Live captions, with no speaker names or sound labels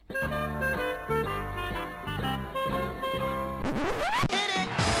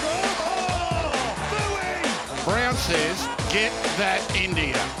says, get that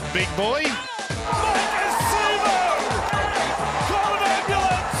India. Big boy. Call an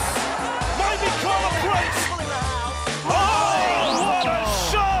ambulance! Maybe call a police! Oh, what a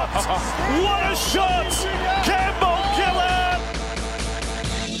shot! What a shot! Campbell Gillard!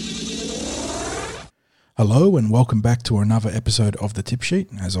 Hello and welcome back to another episode of The Tip Sheet.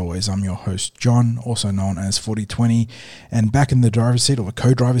 As always, I'm your host, John, also known as 4020. And back in the driver's seat, or the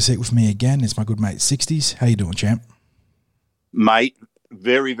co-driver's seat with me again, is my good mate, 60s. How you doing, champ? Mate,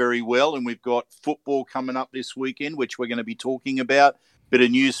 very, very well. And we've got football coming up this weekend, which we're going to be talking about. Bit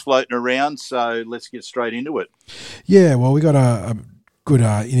of news floating around, so let's get straight into it. Yeah, well, we got a good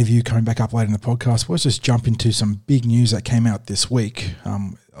interview coming back up later in the podcast. Let's just jump into some big news that came out this week.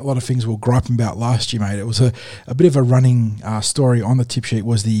 A lot of things we were griping about last year, mate. It was a bit of a running story on the tip sheet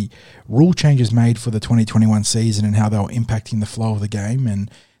was the rule changes made for the 2021 season and how they were impacting the flow of the game.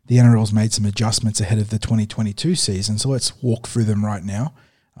 And the NRL's made some adjustments ahead of the 2022 season. So let's walk through them right now.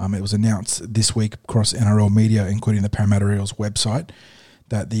 It was announced this week across NRL media, including the Parramatta Eels website,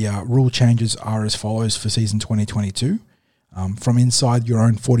 that the rule changes are as follows for season 2022. From inside your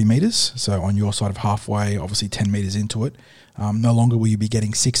own 40 metres, so on your side of halfway, obviously 10 metres into it, no longer will you be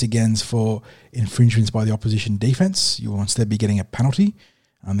getting 6 agains for infringements by the opposition defence. You will instead be getting a penalty.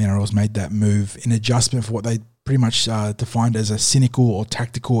 The NRL's made that move in adjustment for what they pretty much defined as a cynical or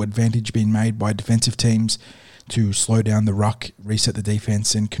tactical advantage being made by defensive teams to slow down the ruck, reset the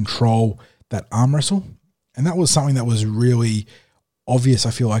defence and control that arm wrestle. And that was something that was really obvious,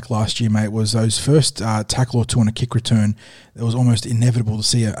 I feel like, last year, mate, was those first tackle or two on a kick return. It was almost inevitable to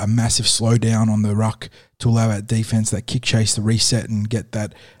see a massive slowdown on the ruck to allow that defence, that kick chase, to reset and get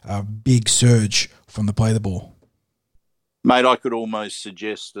that big surge from the play of the ball. Mate, I could almost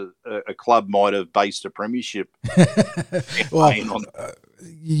suggest that a club might have based a premiership. Well,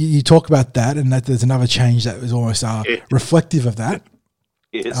 you talk about that, and that there's another change that was almost reflective of that.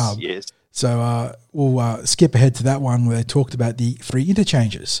 Yes, yes. So we'll skip ahead to that one where they talked about the free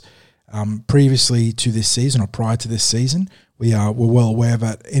interchanges. Previously to this season or prior to this season, were well aware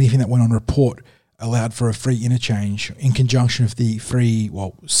that anything that went on report allowed for a free interchange in conjunction with the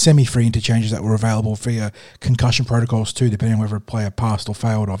semi-free interchanges that were available via concussion protocols too, depending on whether a player passed or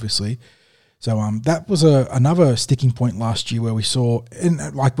failed, obviously. So that was another sticking point last year where we saw, and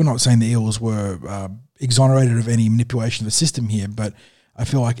we're not saying the Eels were exonerated of any manipulation of the system here, but I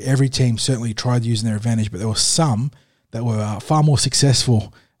feel like every team certainly tried using their advantage, but there were some that were far more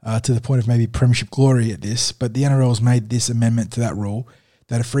successful to the point of maybe premiership glory at this. But the NRL's made this amendment to that rule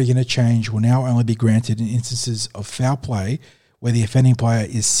that a free interchange will now only be granted in instances of foul play where the offending player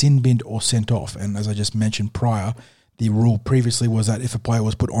is sin-binned or sent off. And as I just mentioned prior, the rule previously was that if a player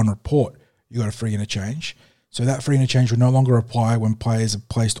was put on report, you got a free interchange. So that free interchange will no longer apply when players are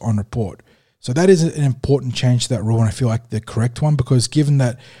placed on report. So that is an important change to that rule, and I feel like the correct one, because given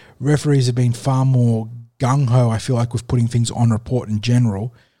that referees have been far more gung-ho, I feel like, with putting things on report in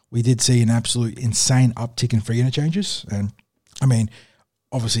general, we did see an absolute insane uptick in free interchanges. And, I mean,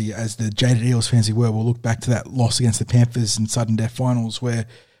 obviously, as the jaded Eels fans we were, we'll look back to that loss against the Panthers in sudden death finals where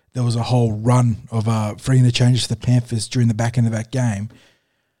there was a whole run of free interchanges to the Panthers during the back end of that game.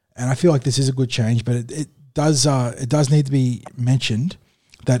 And I feel like this is a good change, but it does need to be mentioned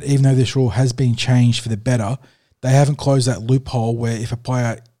that even though this rule has been changed for the better, they haven't closed that loophole where if a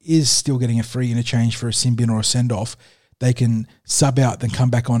player is still getting a free interchange for a sin bin or a send-off, they can sub out, then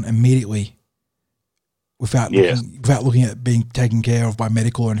come back on immediately without looking at being taken care of by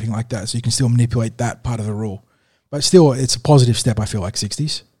medical or anything like that. So you can still manipulate that part of the rule. But still, it's a positive step, I feel like,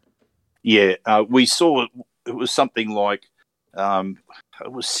 60s. Yeah, we saw it was something like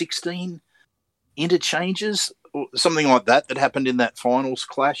it was 16 interchanges or something like that happened in that finals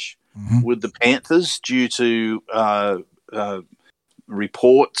clash with the Panthers due to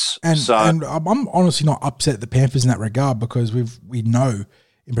reports. And I'm honestly not upset at the Panthers in that regard, because we know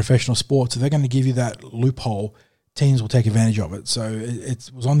in professional sports, if they're going to give you that loophole, teams will take advantage of it. So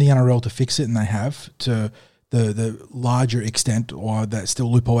it was on the NRL to fix it, and they have, to the larger extent, or that still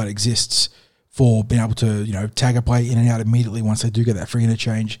loophole that exists for being able to, tag a play in and out immediately once they do get that free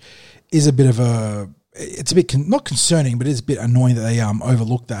interchange is a bit of it's a bit not concerning, but it's a bit annoying that they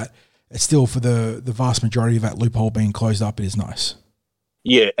overlooked that. It's still, for the vast majority of that loophole being closed up, it is nice.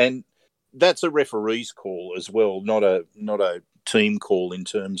 Yeah, and that's a referee's call as well, not a team call in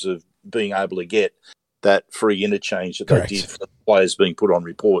terms of being able to get that free interchange that Correct. They did for the players being put on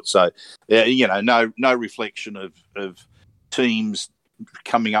report. So, no reflection of teams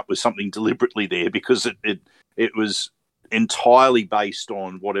coming up with something deliberately there, because it was entirely based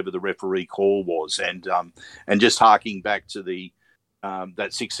on whatever the referee call was, and just harking back to the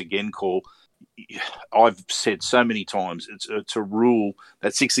that 6 again call. I've said so many times, it's a rule,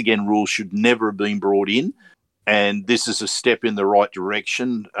 that 6 again rule should never have been brought in, and this is a step in the right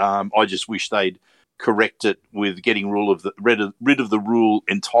direction. I just wish they'd correct it with getting rid of the rule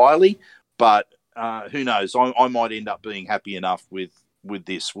entirely, but who knows? I might end up being happy enough with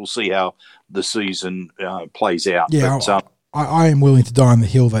this. We'll see how the season plays out. Yeah, but, I am willing to die on the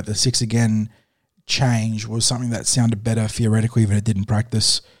hill that the 6 again change was something that sounded better theoretically than it did in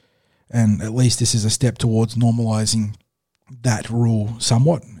practice. And at least this is a step towards normalising that rule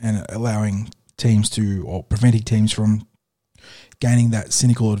somewhat and allowing teams or preventing teams from gaining that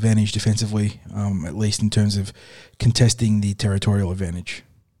cynical advantage defensively, at least in terms of contesting the territorial advantage.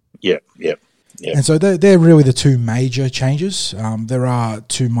 Yep. And so they're really the two major changes. There are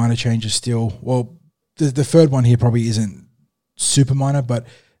two minor changes still. Well, the third one here probably isn't super minor, but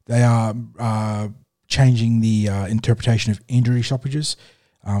they are changing the interpretation of injury stoppages.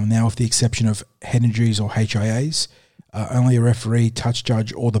 Now, with the exception of head injuries or HIAs, only a referee, touch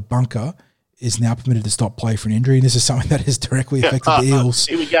judge, or the bunker is now permitted to stop play for an injury. And this is something that has directly affected the Eels.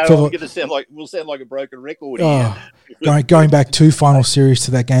 Here we go. We'll sound like a broken record here. Going back two final series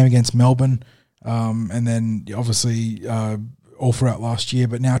to that game against Melbourne, and then obviously all throughout last year.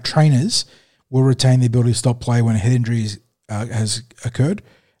 But now trainers will retain the ability to stop play when a head injury has occurred,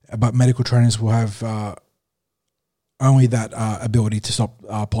 but medical trainers will have only that ability to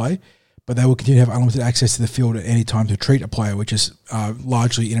stop play, but they will continue to have unlimited access to the field at any time to treat a player, which is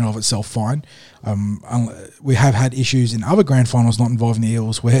largely in and of itself fine. We have had issues in other grand finals not involving the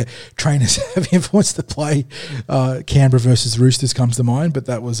Eels where trainers have influenced the play. Canberra versus Roosters comes to mind, but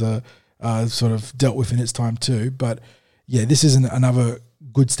that was sort of dealt with in its time too. But yeah, this is another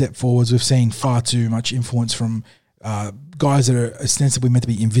good step forwards. We've seen far too much influence from guys that are ostensibly meant to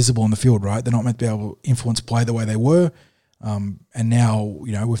be invisible on the field, right? They're not meant to be able to influence play the way they were. And now,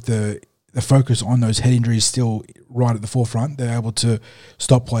 with the focus on those head injuries still right at the forefront, they're able to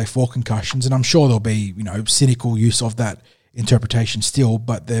stop play for concussions. And I'm sure there'll be, cynical use of that interpretation still,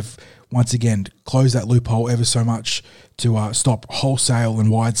 but they've once again closed that loophole ever so much to stop wholesale and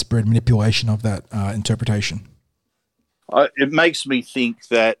widespread manipulation of that interpretation. It makes me think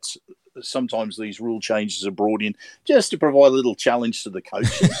that sometimes these rule changes are brought in just to provide a little challenge to the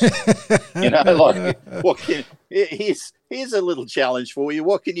coaches. Here's a little challenge for you.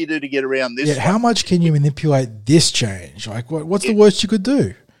 What can you do to get around this? Yeah, how much can you manipulate this change? Like, what's the worst you could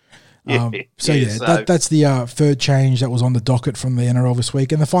do? That's the third change that was on the docket from the NRL this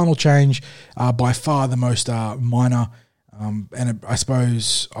week, and the final change, by far the most minor. I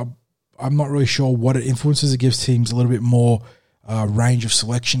suppose I'm not really sure what it influences. It gives teams a little bit more range of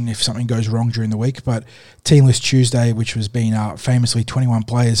selection if something goes wrong during the week. But Team List Tuesday, which has been famously 21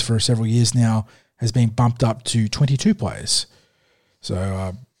 players for several years now, has been bumped up to 22 players.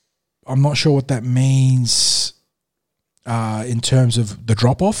 So I'm not sure what that means in terms of the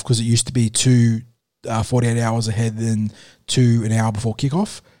drop-off, because it used to be 2 48 hours ahead, then 2 an hour before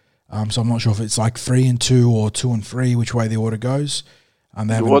kickoff. So I'm not sure if it's like 3 and 2 or 2 and 3, which way the order goes.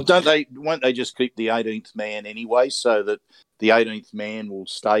 Won't they just keep the 18th man anyway, so that the 18th man will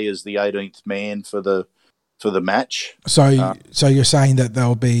stay as the 18th man for the match? So you're saying that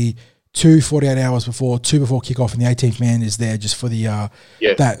there'll be 2 48 hours before, 2 before kickoff, and the 18th man is there just for the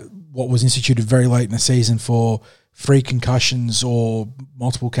that what was instituted very late in the season for 3 concussions or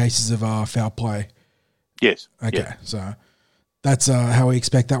multiple cases of foul play. Yes. Okay. Yeah. So that's how we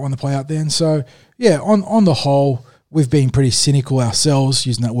expect that one to play out then. So yeah, on the whole, we've been pretty cynical ourselves,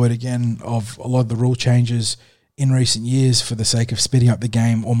 using that word again, of a lot of the rule changes in recent years for the sake of speeding up the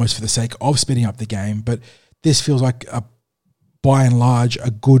game, almost for the sake of speeding up the game. But this feels like, by and large,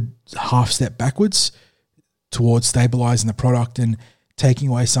 a good half step backwards towards stabilising the product and taking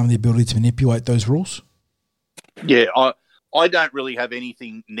away some of the ability to manipulate those rules. Yeah, I don't really have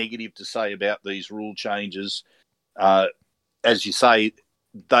anything negative to say about these rule changes. As you say,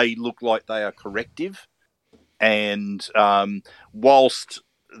 they look like they are corrective. And whilst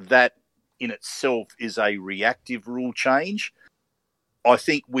that in itself is a reactive rule change, I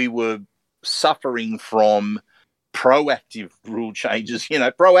think we were suffering from proactive rule changes.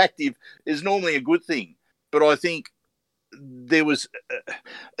 Proactive is normally a good thing, but I think there was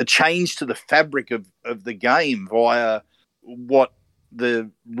a change to the fabric of the game via what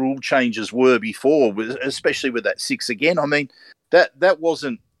the rule changes were before, especially with that 6 again. I mean, that was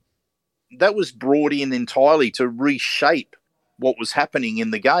brought in entirely to reshape what was happening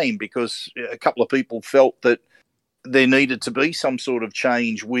in the game, because a couple of people felt that there needed to be some sort of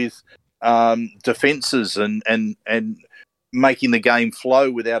change with defences and making the game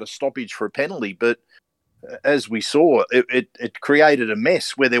flow without a stoppage for a penalty. But as we saw, it created a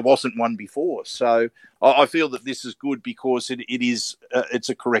mess where there wasn't one before. So I feel that this is good because it's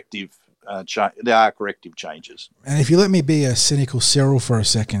a corrective change. There are corrective changes. And if you let me be a cynical Cyril for a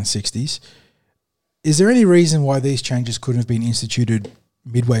second, 60s, is there any reason why these changes couldn't have been instituted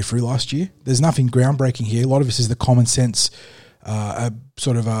midway through last year? There's nothing groundbreaking here. A lot of this is the common sense, what's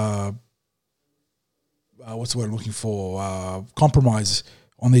the word I'm looking for? Compromise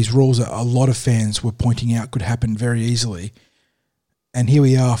on these rules that a lot of fans were pointing out could happen very easily. And here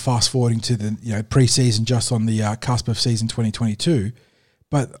we are, fast forwarding to the pre-season, just on the cusp of season 2022.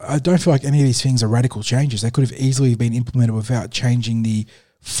 But I don't feel like any of these things are radical changes. They could have easily been implemented without changing the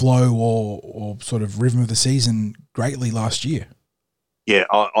flow or sort of rhythm of the season greatly last year. Yeah,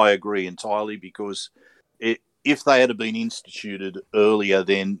 I agree entirely, because if they had been instituted earlier,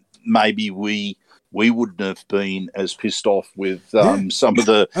 then maybe we wouldn't have been as pissed off with some of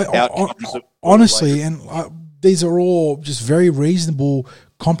the outcomes. Honestly, and these are all just very reasonable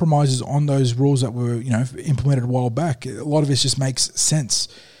compromises on those rules that were implemented a while back. A lot of this just makes sense,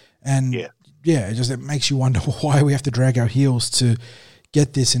 and it makes you wonder why we have to drag our heels to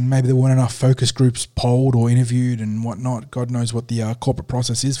get this, and maybe there weren't enough focus groups polled or interviewed and whatnot. God knows what the corporate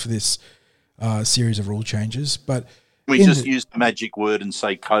process is for this series of rule changes. But we just use the magic word and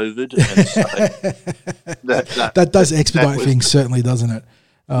say COVID. And say that does expedite things, certainly, doesn't it?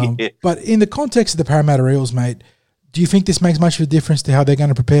 But in the context of the Parramatta Eels, mate, do you think this makes much of a difference to how they're going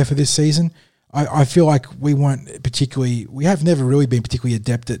to prepare for this season? I feel like we have never really been particularly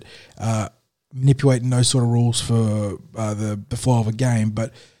adept at manipulating those sort of rules for the flow of a game,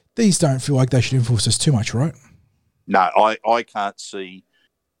 but these don't feel like they should influence us too much, right? No, I can't see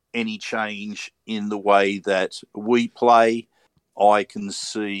any change in the way that we play. I can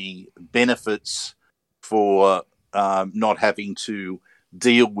see benefits for not having to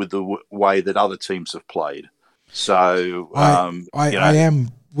deal with the way that other teams have played. So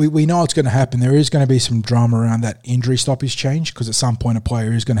we know it's going to happen. There is going to be some drama around that injury stoppage change, because at some point a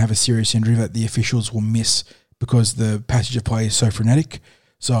player is going to have a serious injury that the officials will miss because the passage of play is so frenetic.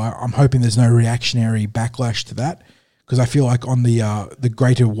 So I'm hoping there's no reactionary backlash to that, because I feel like on the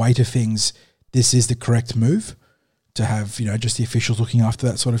greater weight of things, this is the correct move to have just the officials looking after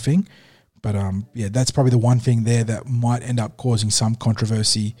that sort of thing. But that's probably the one thing there that might end up causing some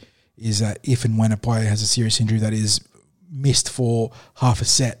controversy, is that if and when a player has a serious injury that is missed for half a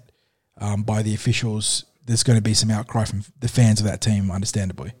set by the officials, there's going to be some outcry from the fans of that team,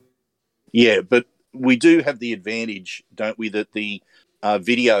 understandably. Yeah, but we do have the advantage, don't we, that the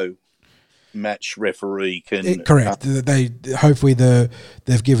video match referee can... Correct.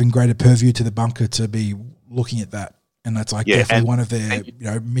 They've given greater purview to the bunker to be looking at that, and that's definitely one of their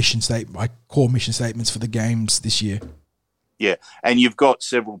core mission statements for the games this year. Yeah, and you've got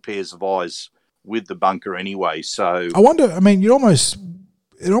several pairs of eyes with the bunker anyway, so... I wonder, it'd almost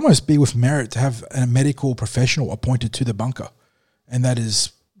be with merit to have a medical professional appointed to the bunker, and that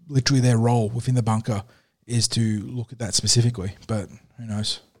is literally their role within the bunker, is to look at that specifically, but who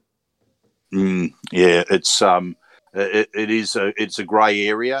knows? It's it's a grey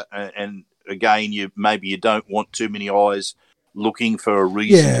area, and again, you don't want too many eyes looking for a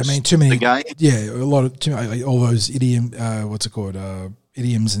reason. Yeah, too many. Game. Yeah, a lot of all those idioms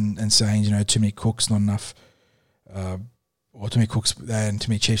and sayings. Too many cooks, not enough, or too many cooks and too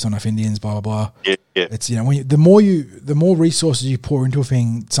many chiefs, not enough Indians. Blah blah blah. Yeah. It's the more resources you pour into a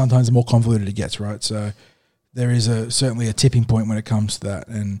thing, sometimes the more convoluted it gets. Right. So there is certainly a tipping point when it comes to that,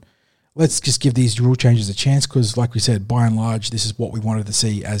 and let's just give these rule changes a chance, because, like we said, by and large, this is what we wanted to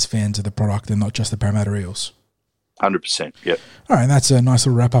see as fans of the product, and not just the Parramatta Eels. 100%, yep. All right, and that's a nice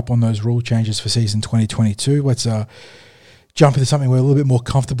little wrap-up on those rule changes for season 2022. Let's jump into something we're a little bit more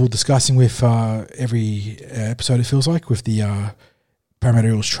comfortable discussing with every episode, it feels like, with the Parramatta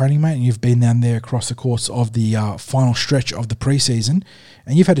Eels training, mate. And you've been down there across the course of the final stretch of the preseason,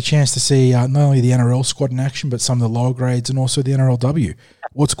 and you've had a chance to see not only the NRL squad in action, but some of the lower grades and also the NRLW.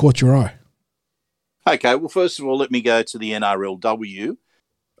 What's caught your eye? Okay, well, first of all, let me go to the NRLW.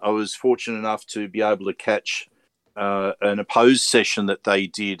 I was fortunate enough to be able to catch an opposed session that they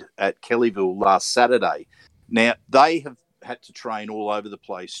did at Kellyville last Saturday. Now, they have had to train all over the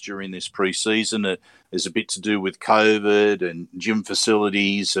place during this pre-season. There's a bit to do with COVID and gym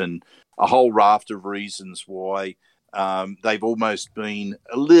facilities and a whole raft of reasons why they've almost been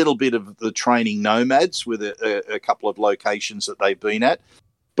a little bit of the training nomads with a couple of locations that they've been at.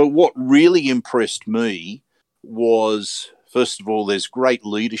 But what really impressed me was, first of all, there's great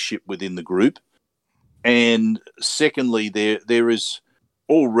leadership within the group. And secondly, there is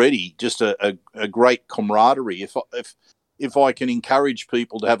already just a great camaraderie. If I can encourage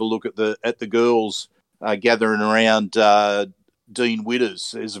people to have a look at the girls gathering around Dean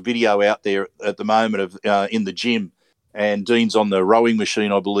Witters. There's a video out there at the moment of in the gym, and Dean's on the rowing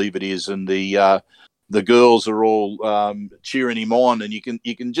machine, I believe it is, and the girls are all cheering him on, and you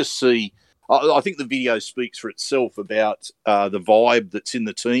can just see. I think the video speaks for itself about the vibe that's in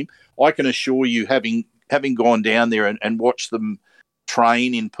the team. I can assure you, having gone down there and watched them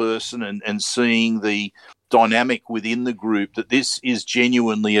train in person and seeing the dynamic within the group, that this is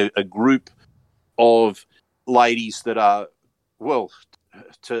genuinely a group of ladies that are, well,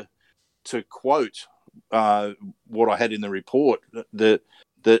 to quote what I had in the report, that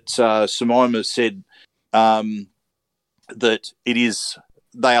Samaima said that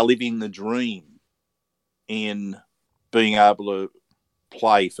they are living the dream in being able to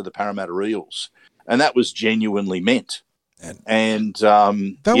play for the Parramatta Eels, and that was genuinely meant. And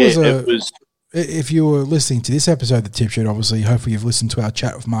if you were listening to this episode of the Tip Sheet, obviously, hopefully you've listened to our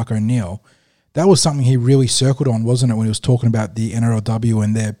chat with Mark O'Neill. That was something he really circled on, wasn't it, when he was talking about the NRLW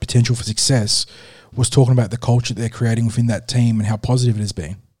and their potential for success, was talking about the culture that they're creating within that team and how positive it has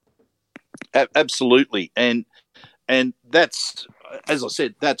been. Absolutely. And that's, as I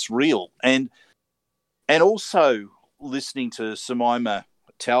said, that's real. And also listening to Samaima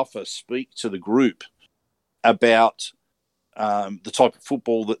Taufa speak to the group about the type of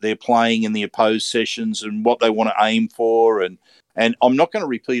football that they're playing in the opposed sessions and what they want to aim for. And I'm not going to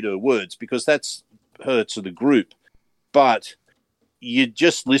repeat her words because that's her to the group, but you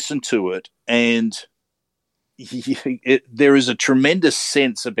just listen to it and there is a tremendous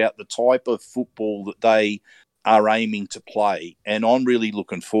sense about the type of football that they are aiming to play. And I'm really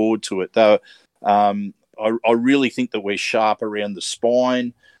looking forward to it. Though I really think that we're sharp around the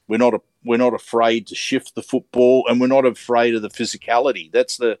spine. We're not afraid to shift the football, and we're not afraid of the physicality.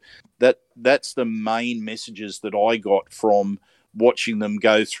 That's the main messages that I got from watching them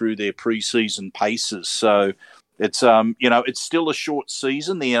go through their preseason paces. So it's it's still a short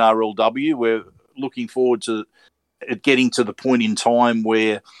season, the NRLW. We're looking forward to it getting to the point in time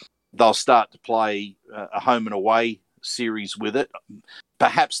where they'll start to play a home and away series with it.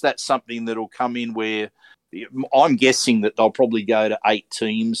 Perhaps that's something that'll come in where I'm guessing that they'll probably go to 8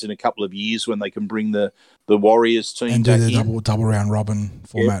 teams in a couple of years when they can bring the Warriors team and do back the double round robin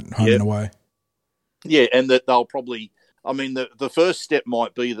format, home and away. Yeah, and that they'll probably. I mean, the first step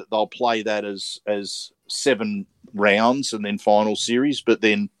might be that they'll play that as 7 rounds and then final series, but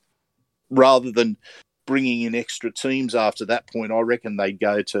then rather than bringing in extra teams after that point, I reckon they'd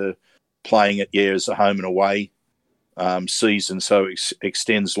go to playing it as a home and away season, so it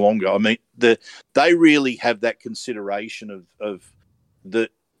extends longer. I mean, they really have that consideration of the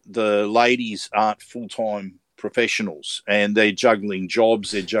ladies aren't full-time professionals, and they're juggling jobs,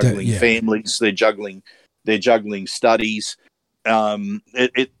 they're juggling families, they're juggling studies.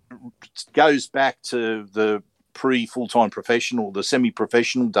 It goes back to the pre-full-time professional, the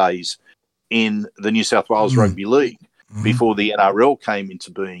semi-professional days in the New South Wales Rugby League before the NRL came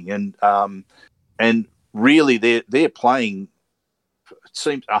into being, and really they're playing, it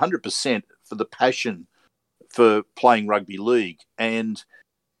seems, 100% for the passion for playing rugby league, and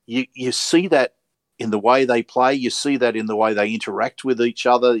you see that in the way they play, you see that in the way they interact with each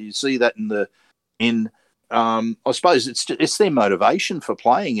other, you see that I suppose it's their motivation for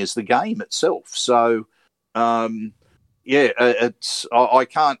playing is the game itself. So, I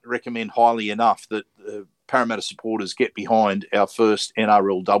can't recommend highly enough that Parramatta supporters get behind our first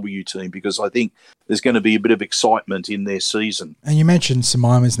NRLW team, because I think there's going to be a bit of excitement in their season. And you mentioned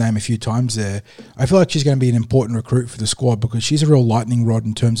Samaima's name a few times there. I feel like she's going to be an important recruit for the squad because she's a real lightning rod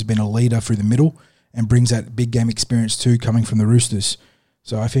in terms of being a leader through the middle and brings that big game experience too, coming from the Roosters.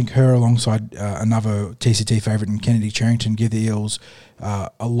 So I think her alongside another TCT favourite in Kennedy Charrington give the Eels a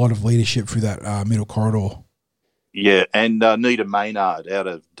lot of leadership through that middle corridor. Yeah, and Nita Maynard out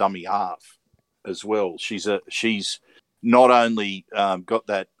of dummy half as well. She's not only got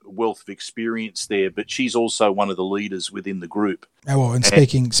that wealth of experience there, but she's also one of the leaders within the group. Oh, well, and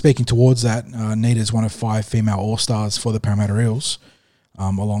speaking towards that, Nita's one of 5 female All-Stars for the Parramatta Eels,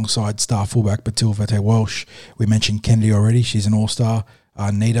 alongside star fullback Batil Vete-Welsh. We mentioned Kennedy already. She's an All-Star.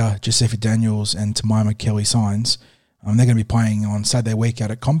 Nita, Giuseppe Daniels, and Tamaima Kelly-Signs. They're going to be playing on Saturday week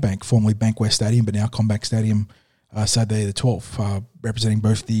out at CommBank, formerly Bankwest Stadium, but now CommBank Stadium, Saturday the 12th, representing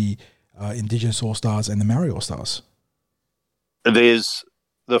both the Indigenous All-Stars and the Maori All-Stars.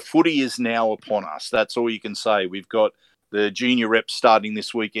 The footy is now upon us. That's all you can say. We've got the junior reps starting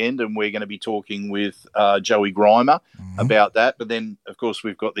this weekend, and we're going to be talking with Joey Grimer about that. But then, of course,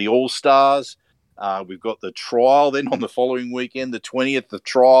 we've got the All-Stars. We've got the trial then on the following weekend, the 20th, the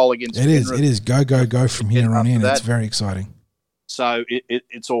trial against Penrith. It is go from here on in. It's very exciting. So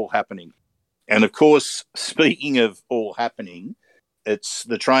it's all happening. And of course, speaking of all happening, it's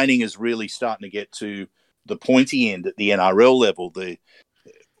the training is really starting to get to the pointy end at the NRL level.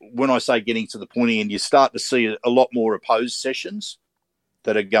 When I say getting to the pointy end, you start to see a lot more opposed sessions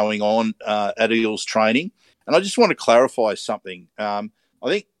that are going on at Eels training. And I just want to clarify something. I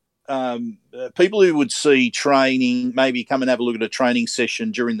think people who would see training, maybe come and have a look at a training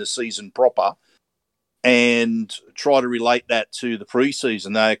session during the season proper and try to relate that to the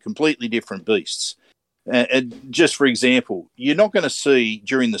preseason, they're completely different beasts. And just for example, you're not going to see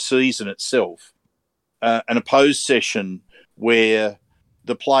during the season itself an opposed session where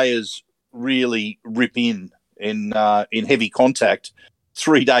the players really rip in heavy contact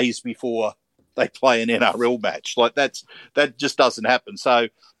 3 days before they play an NRL match. Like that just doesn't happen. So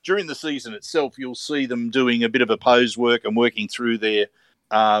during the season itself, you'll see them doing a bit of opposed work and working through their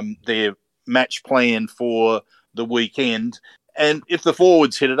match plan for the weekend. And if the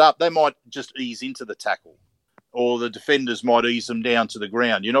forwards hit it up, they might just ease into the tackle, or the defenders might ease them down to the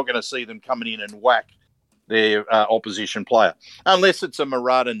ground. You're not going to see them coming in and whack their opposition player, unless it's a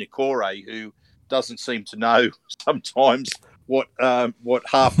Murata Nikore who doesn't seem to know sometimes what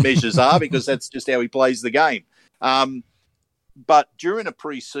half measures are, because that's just how he plays the game. But during a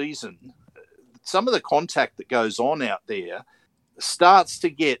pre-season, some of the contact that goes on out there starts to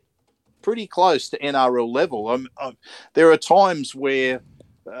get pretty close to NRL level. There are times where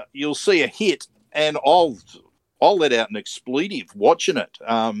you'll see a hit and I'll let out an expletive watching it.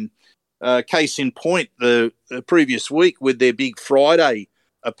 Case in point, the previous week with their big Friday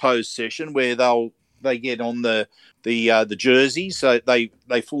opposed session where they get on the jerseys, so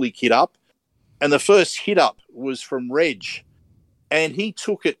they fully kit up, and the first hit up was from Reg, and he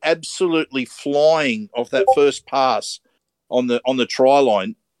took it absolutely flying off that first pass on the try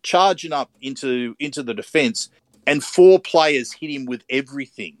line, charging up into the defence, and 4 players hit him with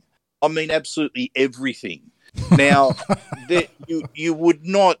everything. I mean, absolutely everything. Now, you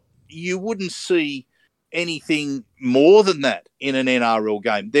wouldn't see anything more than that in an NRL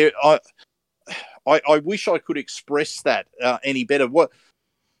game. I wish I could express that any better.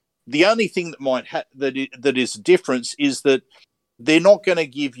 The only thing that that is a difference is that they're not going to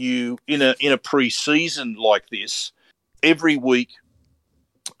give you in a pre-season like this every week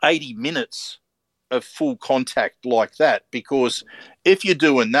 80 minutes of full contact like that, because if you're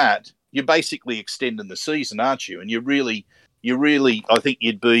doing that, you're basically extending the season, aren't you? And you really, I think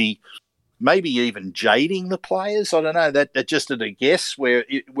you'd be maybe even jading the players. I don't know, that just at a guess where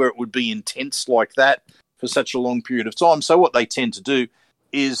it would be intense like that for such a long period of time. So what they tend to do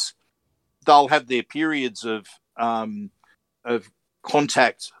is they'll have their periods of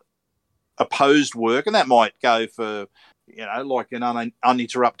contact opposed work, and that might go for, like an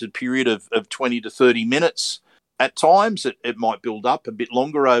uninterrupted period of 20 to 30 minutes. At times, it might build up a bit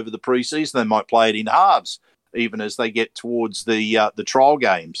longer over the preseason. They might play it in halves, even as they get towards the trial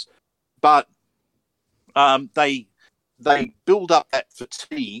games. But they build up that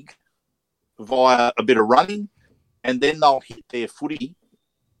fatigue via a bit of running, and then they'll hit their footy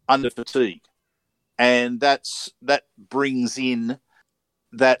under fatigue, and that brings in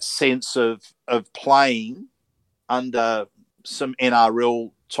that sense of playing under some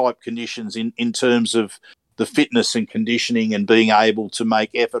NRL type conditions in terms of the fitness and conditioning and being able to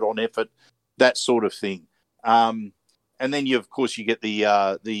make effort on effort, that sort of thing. And then you get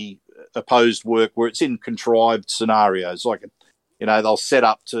the opposed work where it's in contrived scenarios, like they'll set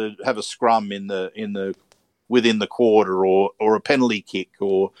up to have a scrum within the quarter, or a penalty kick,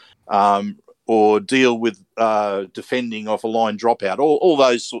 or deal with defending off a line dropout, all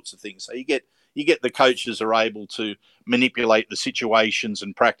those sorts of things. So you get the coaches are able to manipulate the situations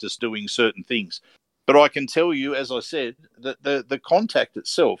and practice doing certain things. But I can tell you, as I said, that the contact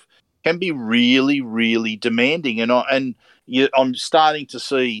itself can be really, really demanding, and I'm starting to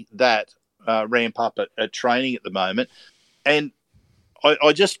see that ramp up at training at the moment. And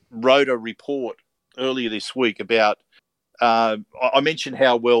I just wrote a report earlier this week about, I mentioned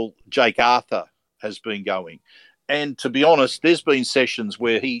how well Jake Arthur has been going. And to be honest, there's been sessions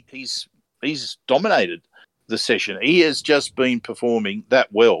where he's dominated the session. He has just been performing that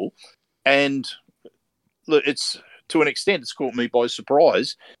well. And look, it's to an extent, it's caught me by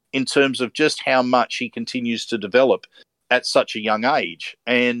surprise in terms of just how much he continues to develop at such a young age.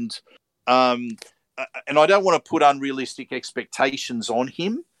 And I don't want to put unrealistic expectations on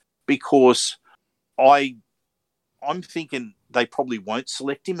him, because I'm thinking they probably won't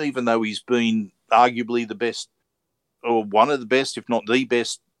select him, even though he's been arguably the best, or one of the best, if not the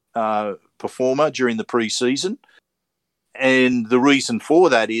best performer during the pre-season. And the reason for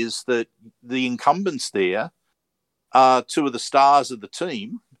that is that the incumbents there are 2 of the stars of the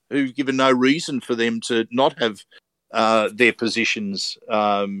team who've given no reason for them to not have their positions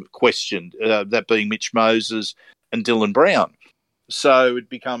questioned, that being Mitch Moses and Dylan Brown. So it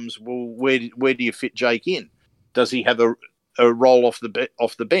becomes, well, where do you fit Jake in? Does he have a role off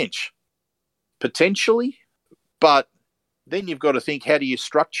the bench? Potentially, but then you've got to think, how do you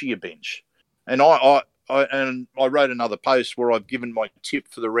structure your bench? And I wrote another post where I've given my tip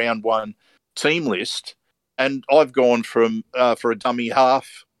for the round one team list, and I've gone from for a dummy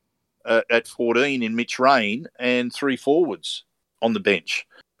half at 14 in Mitch Rain and 3 forwards on the bench.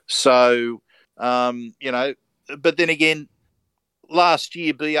 So, but then again, last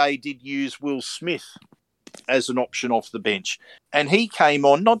year BA did use Will Smith as an option off the bench, and he came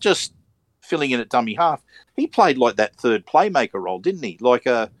on not just filling in at dummy half. He played like that third playmaker role, didn't he? Like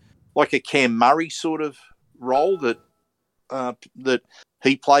a Cam Murray sort of role that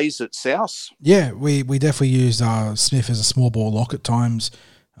he plays at South. Yeah, we definitely used Smith as a small ball lock at times,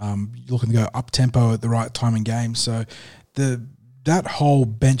 looking to go up tempo at the right time in games. So that whole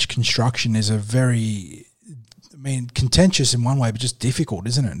bench construction is a very, contentious in one way, but just difficult,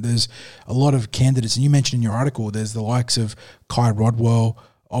 isn't it? There's a lot of candidates, and you mentioned in your article, there's the likes of Kai Rodwell,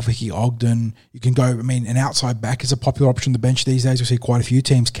 Oviki Ogden. You can go, an outside back is a popular option on the bench these days. We see quite a few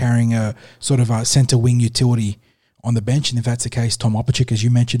teams carrying a sort of a centre wing utility on the bench, and if that's the case, Tom Opachik, as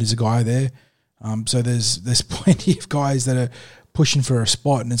you mentioned, is a guy there. So there's plenty of guys that are pushing for a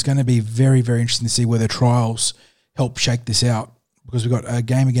spot, and it's going to be very, very interesting to see whether trials help shake this out, because we've got a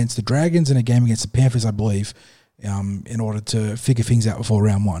game against the Dragons and a game against the Panthers, I believe, in order to figure things out before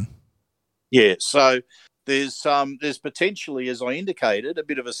round one. Yeah, so there's potentially, as I indicated, a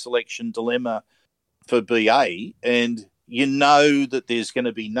bit of a selection dilemma for BA, and you know that there's going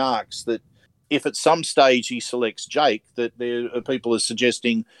to be narcs that if at some stage he selects Jake, that there are people are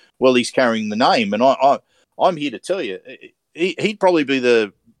suggesting, well, he's carrying the name, and I'm here to tell you, he'd probably be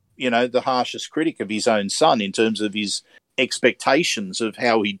the harshest critic of his own son in terms of his expectations of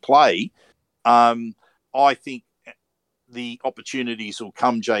how he'd play. I think the opportunities will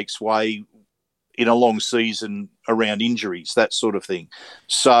come Jake's way in a long season around injuries, that sort of thing.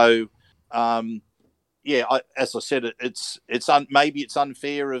 So, as I said, maybe it's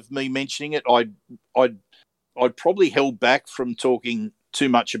unfair of me mentioning it. I'd probably held back from talking too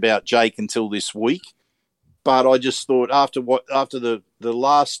much about Jake until this week, but I just thought after the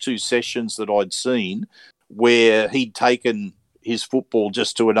last 2 sessions that I'd seen, where he'd taken his football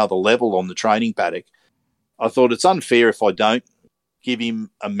just to another level on the training paddock, I thought it's unfair if I don't give him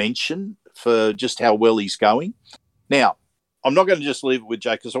a mention for just how well he's going. Now, I'm not going to just leave it with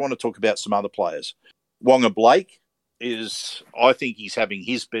Jake, because I want to talk about some other players. Wonga Blake I think he's having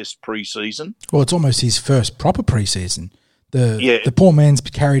his best pre-season. Well, it's almost his first proper pre-season. The poor man's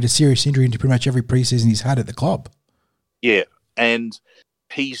carried a serious injury into pretty much every pre-season he's had at the club. Yeah, and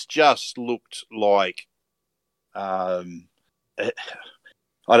he's just looked like, I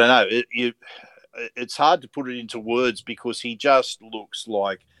don't know, it's hard to put it into words, because he just looks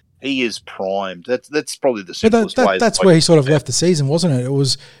like he is primed. That's probably the simplest way. That's where he sort of left the season, wasn't it? It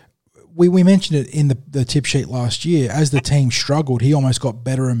was we mentioned it in the tip sheet last year. As the team struggled, he almost got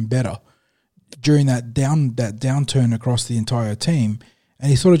better and better during that downturn across the entire team, and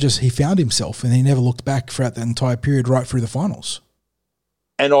he sort of he found himself, and he never looked back throughout that entire period right through the finals.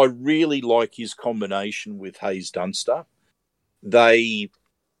 And I really like his combination with Hayes Dunster. They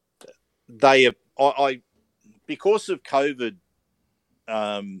because of COVID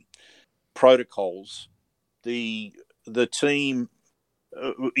protocols, the team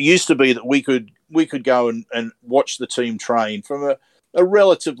used to be that we could go and watch the team train from a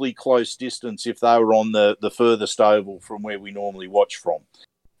relatively close distance if they were on the furthest oval from where we normally watch from,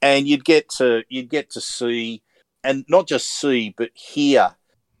 and you'd get to see, and not just see, but hear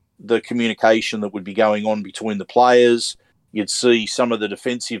the communication that would be going on between the players. You'd see some of the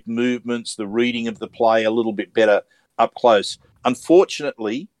defensive movements, the reading of the play a little bit better up close.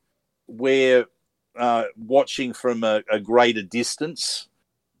 Unfortunately, we're watching from a greater distance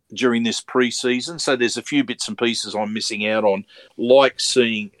during this pre-season, so there's a few bits and pieces I'm missing out on, like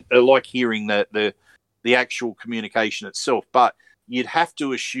hearing the actual communication itself. But you'd have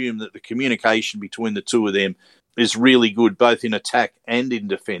to assume that the communication between the two of them is really good, both in attack and in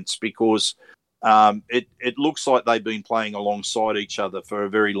defence, because it looks like they've been playing alongside each other for a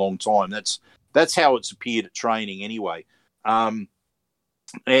very long time. That's how it's appeared at training anyway. And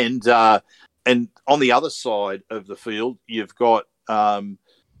on the other side of the field, you've got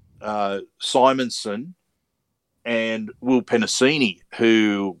Simonson and Will Penasini,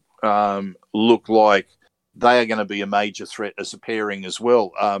 who look like they are going to be a major threat as a pairing as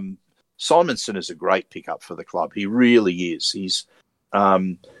well. Simonson is a great pickup for the club. He really is.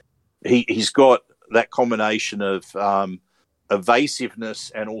 he's got that combination of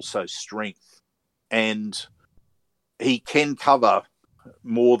evasiveness and also strength, and he can cover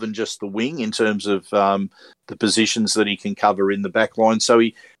more than just the wing in terms of the positions that he can cover in the back line. So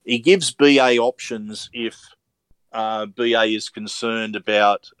he gives BA options if BA is concerned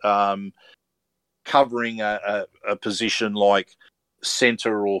about covering a position like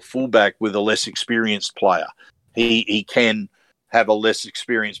centre or fullback with a less experienced player. He can have a less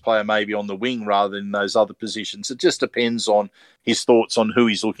experienced player maybe on the wing rather than those other positions. It just depends on his thoughts on who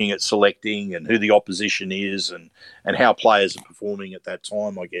he's looking at selecting and who the opposition is and how players are performing at that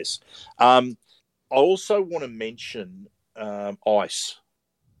time, I guess. I also want to mention Ice.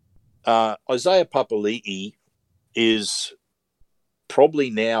 Isaiah Papali'i is probably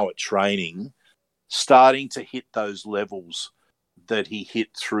now at training starting to hit those levels that he hit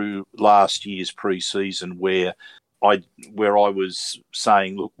through last year's pre-season where I was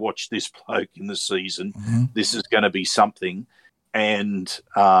saying, look, watch this bloke in the season. Mm-hmm. This is going to be something. And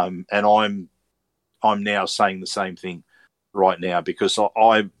I'm now saying the same thing right now because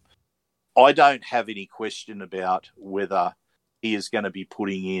I don't have any question about whether he is going to be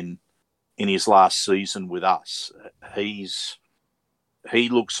putting in his last season with us. He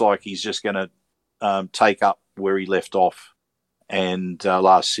looks like he's just going to take up where he left off. And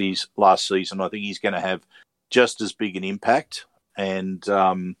last season, I think he's going to have just as big an impact. And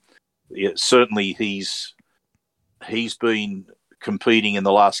certainly he's been competing in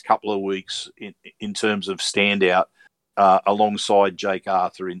the last couple of weeks in terms of standout alongside Jake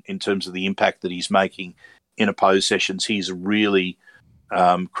Arthur in terms of the impact that he's making in opposed sessions. He's really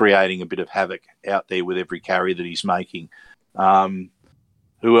creating a bit of havoc out there with every carry that he's making.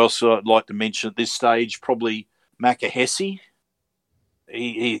 Who else I'd like to mention at this stage? Probably Makahesi.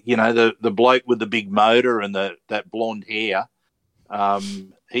 He the bloke with the big motor and that blonde hair.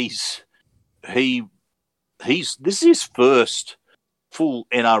 This is his first full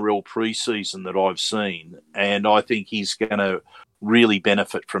NRL preseason that I've seen, and I think he's going to really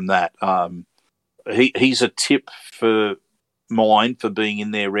benefit from that. He's a tip for mine for being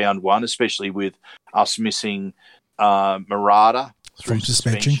in there round one, especially with us missing Murata from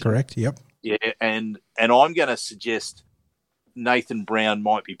suspension. Correct. Yep. Yeah, and I'm going to suggest Nathan Brown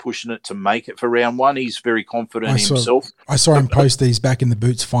might be pushing it to make it for round one. He's very confident himself. I saw him post these back in the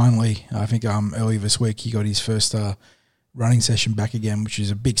boots finally. I think earlier this week he got his first running session back again, which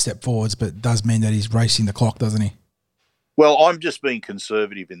is a big step forwards, but it does mean that he's racing the clock, doesn't he? Well, I'm just being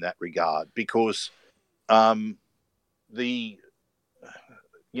conservative in that regard because that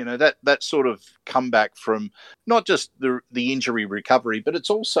sort of comeback from not just the injury recovery, but it's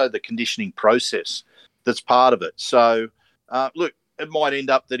also the conditioning process that's part of it. So, look, it might end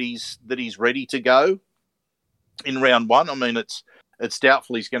up that he's ready to go in round one. I mean, it's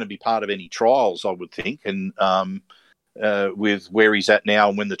doubtful he's going to be part of any trials, I would think, and with where he's at now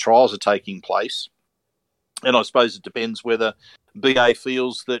and when the trials are taking place. And I suppose it depends whether BA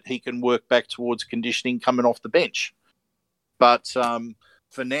feels that he can work back towards conditioning coming off the bench. But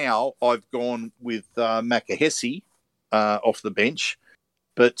for now, I've gone with Makahesi off the bench.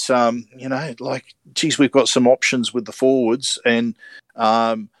 But, we've got some options with the forwards and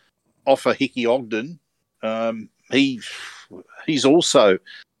offer Hickey Ogden. He's also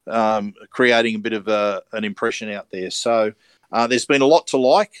creating a bit of an impression out there. So there's been a lot to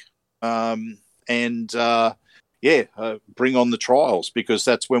like. Bring on the trials because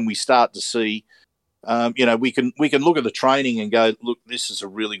that's when we start to see, we can look at the training and go, look, this is a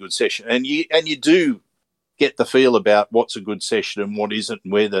really good session. And you do get the feel about what's a good session and what isn't,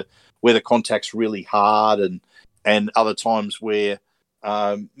 and where the contact's really hard and other times where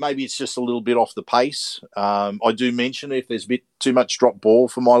maybe it's just a little bit off the pace. I do mention if there's a bit too much drop ball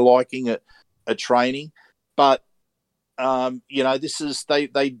for my liking at training, but this is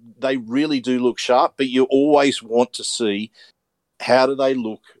they really do look sharp, but you always want to see how do they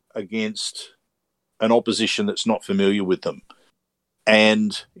look against an opposition that's not familiar with them.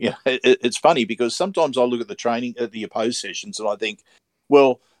 And it's funny because sometimes I look at the training at the opposed sessions and I think,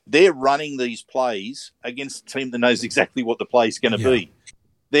 well, they're running these plays against a team that knows exactly what the play is going to be.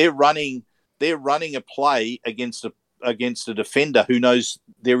 They're running a play against a defender who knows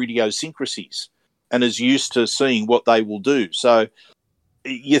their idiosyncrasies and is used to seeing what they will do. So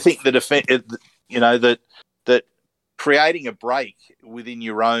you think that creating a break within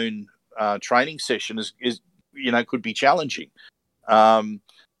your own training session is could be challenging. There's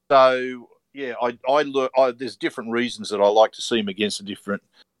different reasons that I like to see them against a different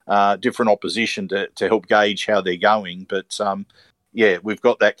opposition to help gauge how they're going. But we've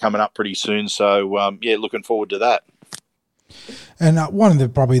got that coming up pretty soon. So looking forward to that. And one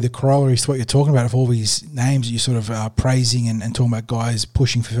of probably the corollaries to what you're talking about of all these names that you're sort of praising and talking about guys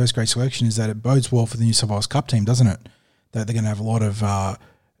pushing for first grade selection is that it bodes well for the New South Wales Cup team, doesn't it? That they're going to have a lot of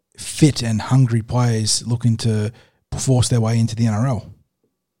fit and hungry players looking to force their way into the NRL.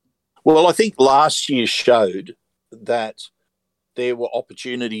 Well, I think last year showed that there were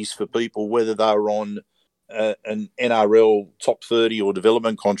opportunities for people, whether they were on an NRL top 30 or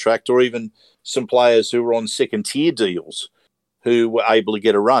development contract, or even some players who were on second-tier deals who were able to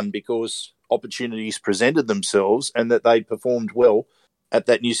get a run because opportunities presented themselves and that they performed well at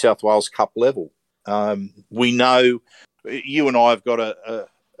that New South Wales Cup level. We know you and I have got a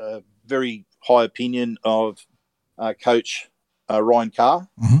very high opinion of Coach Ryan Carr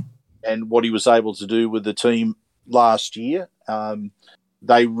and what he was able to do with the team last year.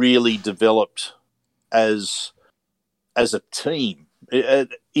 They really developed as a team,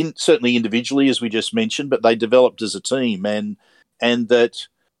 certainly individually, as we just mentioned, but they developed as a team, and that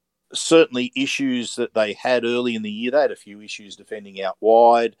certainly issues that they had early in the year, they had a few issues defending out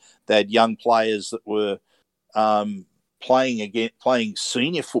wide. They had young players that were playing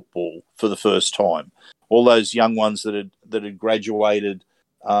senior football for the first time. All those young ones that had graduated,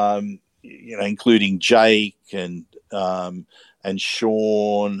 including Jake and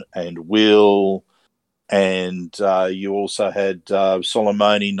Sean and Will, and you also had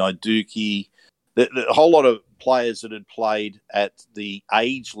Solomoni, Naiduki, a whole lot of players that had played at the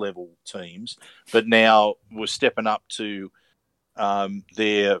age level teams, but now were stepping up to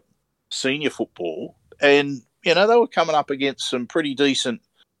their senior football. And, they were coming up against some pretty decent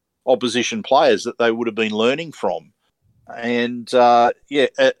opposition players that they would have been learning from. And,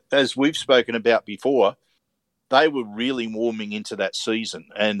 as we've spoken about before, they were really warming into that season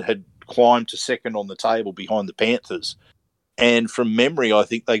and had climbed to second on the table behind the Panthers. And from memory, I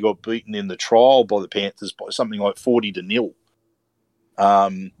think they got beaten in the trial by the Panthers by something like 40-0.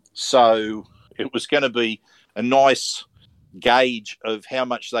 So it was going to be a nice gauge of how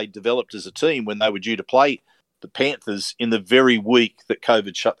much they developed as a team when they were due to play the Panthers in the very week that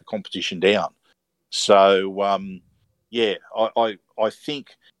COVID shut the competition down. So, I think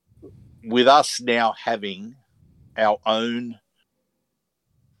with us now having our own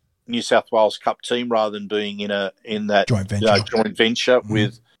New South Wales Cup team rather than being in that joint venture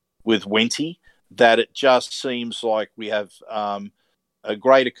with Wenty, that it just seems like we have a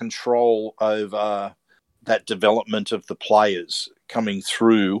greater control over that development of the players coming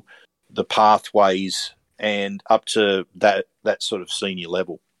through the pathways and up to that sort of senior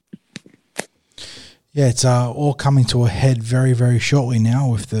level. Yeah, it's all coming to a head very, very shortly now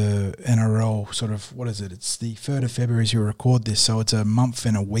with the NRL sort of, what is it? It's the 3rd of February as you record this, so it's a month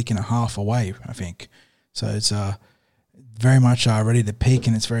and a week and a half away, I think. So it's very much ready to peak,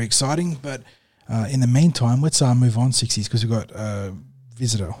 and it's very exciting. But in the meantime, let's move on, 60s, because we've got a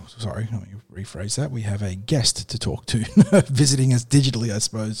visitor. Sorry, let me rephrase that. We have a guest to talk to, visiting us digitally, I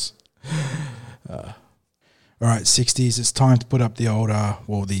suppose. All right, 60s, it's time to put up the old,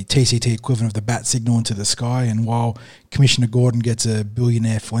 the TCT equivalent of the bat signal into the sky. And while Commissioner Gordon gets a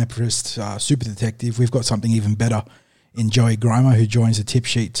billionaire philanthropist, super detective, we've got something even better in Joey Grima, who joins the tip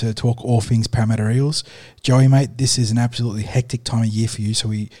sheet to talk all things Parramatta Eels. Joey, mate, this is an absolutely hectic time of year for you, so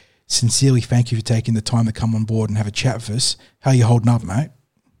we sincerely thank you for taking the time to come on board and have a chat with us. How are you holding up, mate?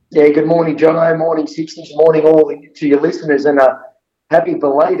 Yeah, good morning, Jono. Morning, 60s. Morning all to your listeners, and happy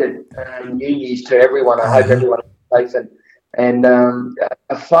belated New Year's to everyone. I hope everyone is safe and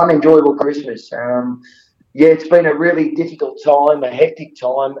a fun, enjoyable Christmas. It's been a really difficult time, a hectic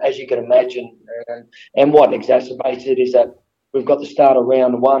time, as you can imagine. And what exacerbates it is that we've got the start of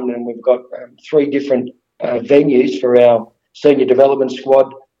round one, and we've got 3 different venues for our senior development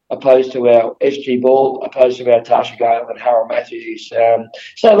squad, opposed to our SG Ball, opposed to our Tarsha Gale and Harold Matthews.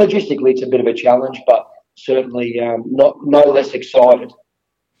 So logistically, it's a bit of a challenge, but certainly no less excited.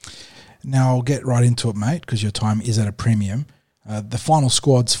 Now, I'll get right into it, mate, because your time is at a premium. The final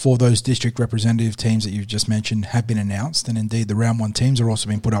squads for those district representative teams that you've just mentioned have been announced, and indeed the round 1 teams are also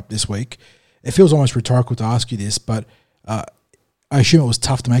being put up this week. It feels almost rhetorical to ask you this, but I assume it was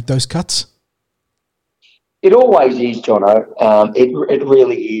tough to make those cuts? It always is, Jono. It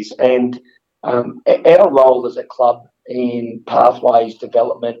really is. And our role as a club in pathways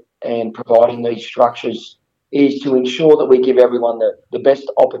development and providing these structures is to ensure that we give everyone the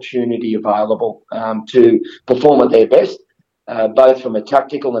best opportunity available to perform at their best, both from a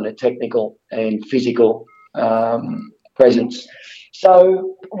tactical and a technical and physical presence.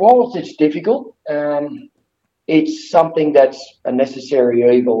 So whilst it's difficult, it's something that's a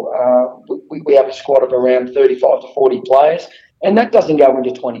necessary evil. We have a squad of around 35 to 40 players, and that doesn't go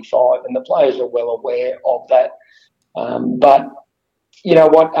into 25, and the players are well aware of that. But you know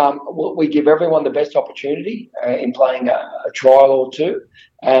what? We give everyone the best opportunity in playing a trial or two,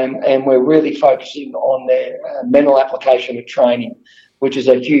 and we're really focusing on their mental application of training, which is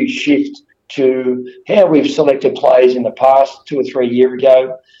a huge shift to how we've selected players in the past 2 or 3 years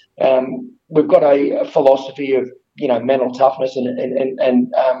ago. We've got a philosophy of mental toughness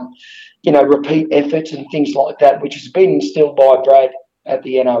and repeat efforts and things like that, which has been instilled by Brad at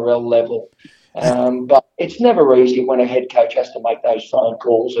the NRL level. But it's never easy when a head coach has to make those phone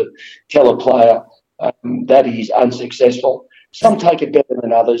calls and tell a player that he's unsuccessful. Some take it better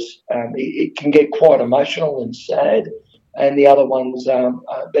than others. It can get quite emotional and sad. And the other ones,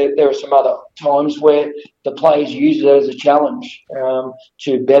 there are some other times where the players use it as a challenge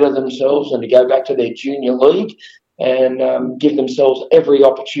to better themselves and to go back to their junior league and give themselves every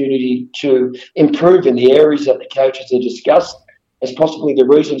opportunity to improve in the areas that the coaches have discussed as possibly the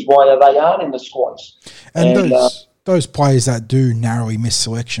reasons why they aren't in the squads. And those players that do narrowly miss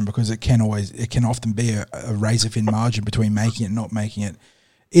selection, because it can often be a razor thin margin between making it and not making it.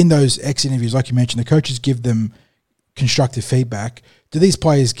 In those exit interviews, like you mentioned, the coaches give them constructive feedback. Do these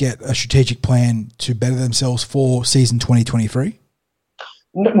players get a strategic plan to better themselves for season 2023?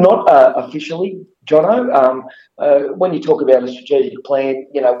 Not officially, Jono. When you talk about a strategic plan,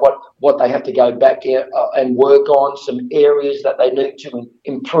 what they have to go back and work on, some areas that they need to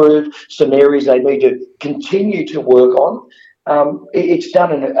improve, some areas they need to continue to work on. It's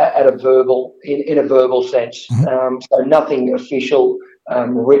done in a verbal sense. Mm-hmm. So nothing official,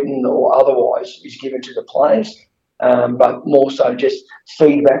 written or otherwise, is given to the players. But more so just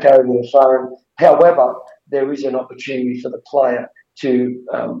feedback over the phone. However, there is an opportunity for the player to,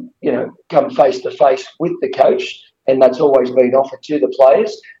 come face to face with the coach, and that's always been offered to the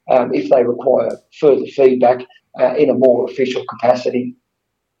players if they require further feedback in a more official capacity.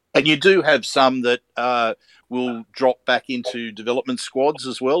 And you do have some that will drop back into development squads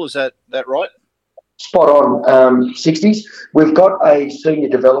as well. Is that right? Spot on, 60s. We've got a senior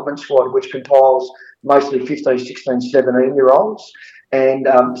development squad which compiles mostly 15, 16, 17-year-olds. And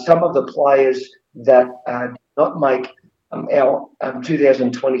some of the players that did not make our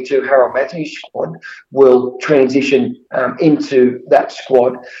 2022 Harold Matthews squad will transition into that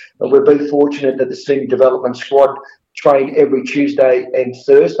squad. But we've been fortunate that the senior development squad train every Tuesday and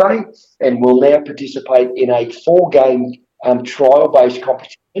Thursday and will now participate in a 4-game trial-based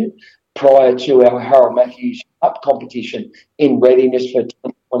competition prior to our Harold Matthews Cup competition in readiness for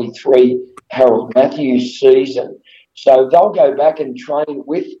 2023 Harold Matthews season. So they'll go back and train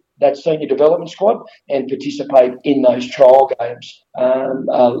with that senior development squad and participate in those trial games,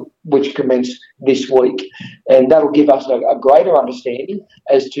 which commence this week. And that'll give us a greater understanding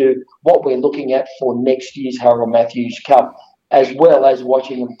as to what we're looking at for next year's Harold Matthews Cup, as well as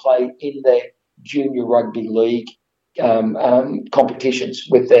watching them play in their junior rugby league competitions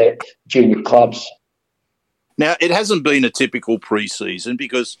with their junior clubs. Now, it hasn't been a typical pre-season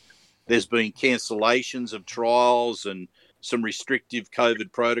because there's been cancellations of trials and some restrictive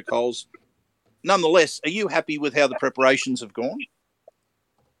COVID protocols. Nonetheless, are you happy with how the preparations have gone?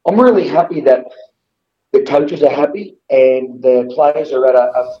 I'm really happy that the coaches are happy and the players are at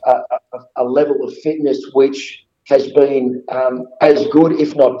a level of fitness which has been as good,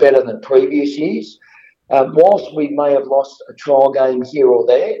 if not better, than previous years. Whilst we may have lost a trial game here or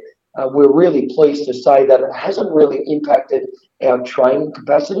there, we're really pleased to say that it hasn't really impacted our training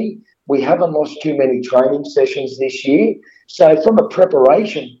capacity. We haven't lost too many training sessions this year. So from a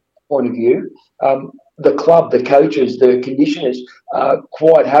preparation point of view, the club, the coaches, the conditioners are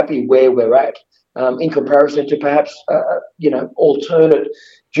quite happy where we're at in comparison to perhaps, alternate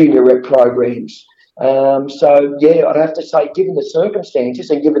junior rep programs. I'd have to say, given the circumstances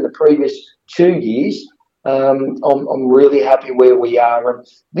and given the previous 2 years, I'm really happy where we are. And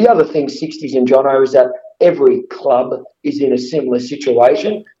the other thing, 60s and Jono, is that every club is in a similar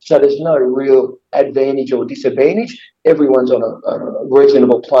situation, so there's no real advantage or disadvantage. Everyone's on a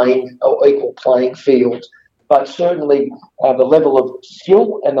reasonable playing or equal playing field. But certainly the level of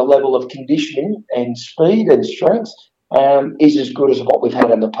skill and the level of conditioning and speed and strength is as good as what we've had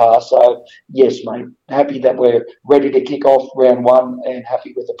in the past. So, yes, mate, happy that we're ready to kick off round 1 and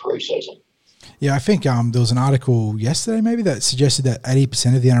happy with the pre-season. Yeah, I think there was an article yesterday maybe that suggested that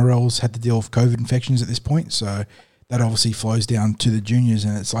 80% of the NRLs had to deal with COVID infections at this point. So that obviously flows down to the juniors,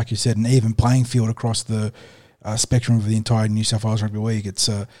 and it's, like you said, an even playing field across the spectrum of the entire New South Wales Rugby League. It's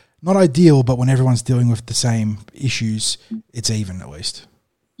not ideal, but when everyone's dealing with the same issues, it's even at least.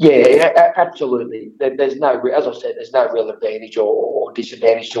 Yeah, absolutely. There's no, as I said, there's no real advantage or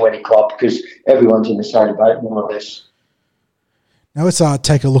disadvantage to any club because everyone's in the same boat, more or less. Now let's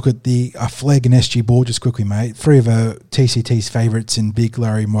take a look at the Flegg and SG Ball just quickly, mate. Three of TCT's favourites in Big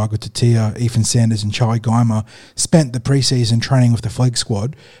Larry, Michael Tatia, Ethan Sanders and Charlie Geimer spent the preseason training with the Flegg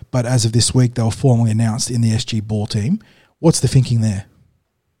squad, but as of this week they were formally announced in the SG Ball team. What's the thinking there?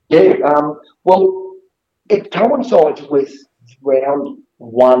 Yeah, well, it coincides with round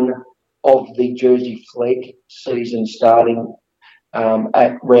one of the Jersey Flegg season starting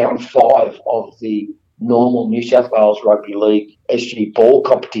at round 5 of the normal New South Wales Rugby League SG Ball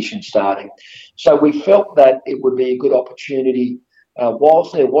competition starting. So we felt that it would be a good opportunity,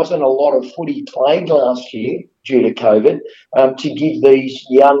 whilst there wasn't a lot of footy played last year due to COVID, to give these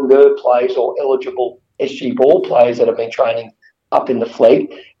younger players or eligible SG Ball players that have been training up in the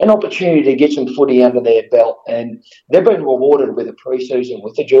Flegg an opportunity to get some footy under their belt. And they've been rewarded with a pre-season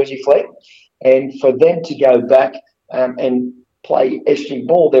with the Jersey Flegg. And for them to go back and play SG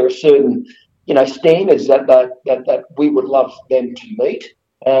Ball, there are certain standards that we would love them to meet.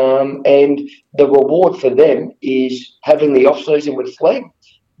 And the reward for them is having the off-season with Flegg,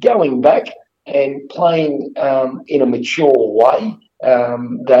 going back and playing in a mature way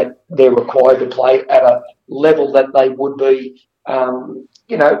that they're required to play at a level that they would be, are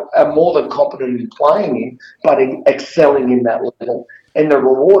more than competent in playing in, but in excelling in that level. And the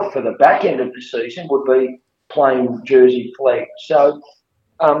reward for the back end of the season would be playing Jersey Flegg. So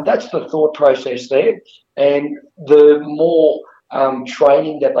that's the thought process there. And the more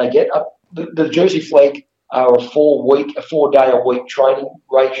training that they get, the Jersey Flegg are a 4-day-a-week training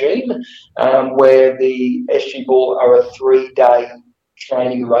regime, where the SG Ball are a 3-day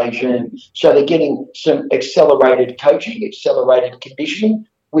training regime. So they're getting some accelerated coaching, accelerated conditioning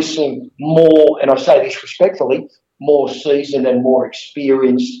with some more, and I say this respectfully, more seasoned and more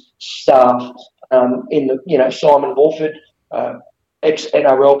experienced staff in the, Simon Walford,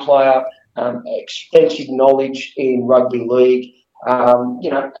 ex-NRL player, extensive knowledge in rugby league.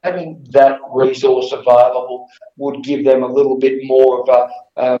 Having that resource available would give them a little bit more of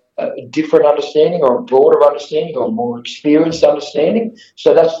a different understanding or a broader understanding or a more experienced understanding.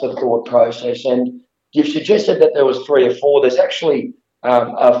 So that's the thought process. And you've suggested that there was 3 or 4. There's actually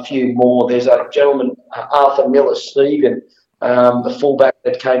a few more. There's a gentleman, Arthur Miller-Stephen, the fullback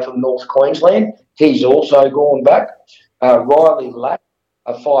that came from North Queensland. He's also gone back. Riley Lack,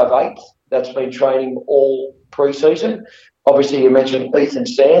 a 5'8", that's been training all pre-season. Obviously, you mentioned Ethan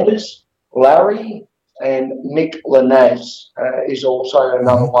Sanders, Larry, and Nick Lanaz is also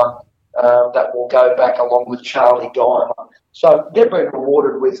another one that will go back along with Charlie Geimer. So they've been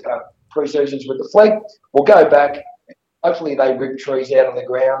rewarded with pre-seasons with the Flegg. We'll go back. Hopefully they rip trees out of the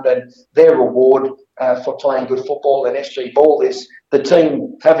ground, and their reward for playing good football in SG Ball is the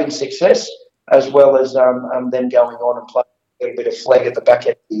team having success as well as them going on and playing a little bit of Flegg at the back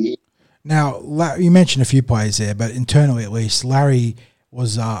end of the year. Now, you mentioned a few players there, but internally at least, Larry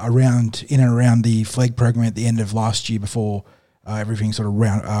was in and around the Flegg program at the end of last year before everything sort of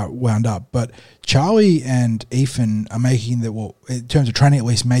wound up. But Charlie and Ethan are making in terms of training at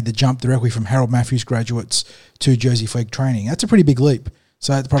least, made the jump directly from Harold Matthews graduates to Jersey Flegg training. That's a pretty big leap.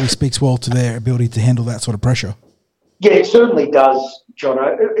 So that probably speaks well to their ability to handle that sort of pressure. Yeah, it certainly does,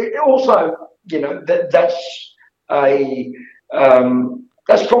 Jono. It also,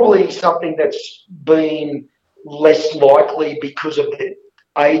 that's probably something that's been less likely because of the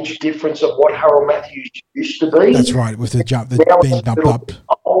age difference of what Harold Matthews used to be. That's right, with the jump, being bumped up.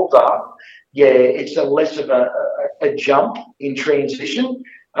 Older, yeah, it's a less of a jump in transition.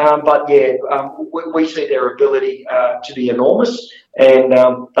 But we see their ability to be enormous, and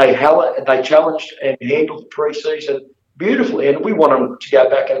they challenged and handled the pre-season beautifully, and we want them to go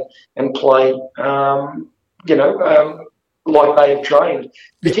back and play, like they have trained.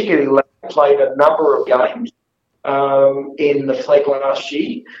 Particularly, they played a number of games in the Flegg last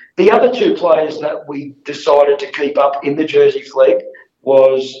year. The other 2 players that we decided to keep up in the Jersey Flegg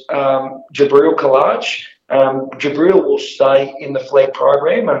was Jabril Kalach. Jabril will stay in the Flegg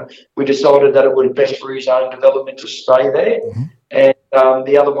program, and we decided that it would be best for his own development to stay there. Mm-hmm. And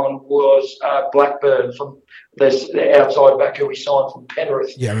the other one was Blackburn, from the outside back who we signed from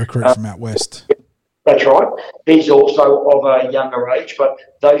Penrith. Yeah, recruit from out west. That's right. He's also of a younger age, but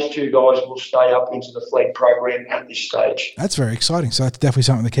those 2 guys will stay up into the Flegg program at this stage. That's very exciting. So that's definitely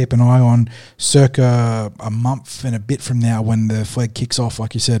something to keep an eye on circa a month and a bit from now when the Flegg kicks off,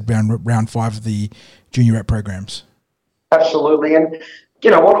 like you said, round 5 of the junior rep programs. Absolutely. And, you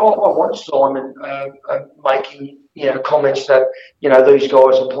know what, I want Simon making, comments that, these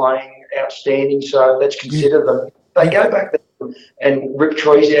guys are playing outstanding, so let's consider them. They go back there and rip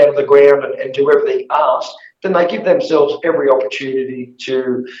trees out of the ground and do everything asked, then they give themselves every opportunity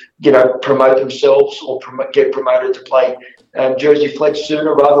to, promote themselves or get promoted to play Jersey Flegg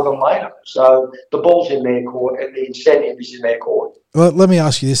sooner rather than later. So the ball's in their court and the incentive is in their court. Well, let me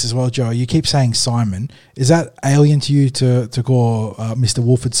ask you this as well, Joe. You keep saying Simon. Is that alien to you to call Mr.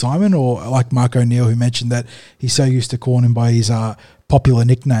 Wolford Simon, or like Mark O'Neill, who mentioned that he's so used to calling him by his popular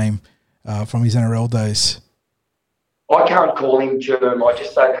nickname from his NRL days? I can't call him Germ. I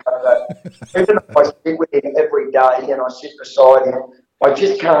just don't have that. Even though I sit with him every day and I sit beside him, I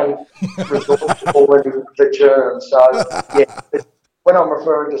just can't resort to calling him the Germ. So, yeah, when I'm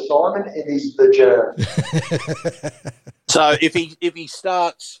referring to Simon, it is the Germ. So if he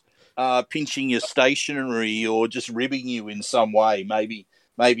starts pinching your stationery or just ribbing you in some way, maybe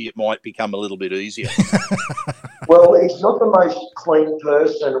it might become a little bit easier. Well, he's not the most clean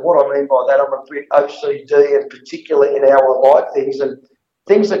person. What I mean by that, I'm a bit OCD, and particularly in how I like things, and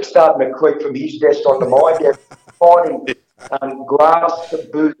things are starting to creep from his desk onto my desk. Finding grass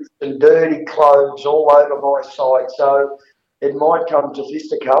boots and dirty clothes all over my side. So it might come to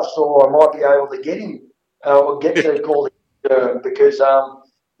fisticuffs, or I might be able to get him or get to call him because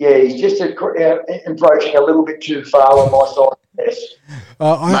he's just encroaching a little bit too far on my side. Yes.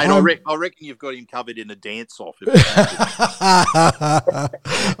 Mate, I reckon you've got him covered in a dance-off.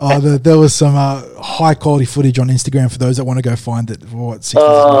 There was some high-quality footage on Instagram for those that want to go find it. For what,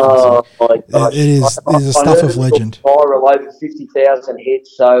 my gosh. It is a stuff of legend. Viral over 50,000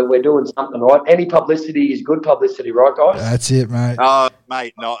 hits, so we're doing something right. Any publicity is good publicity, right, guys? That's it, mate.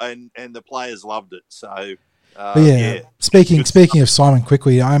 Mate, no, and the players loved it, so... Speaking of Simon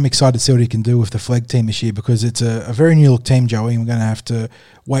quickly, I'm excited to see what he can do with the Flegg team this year, because it's a very new look team, Joey, and we're going to have to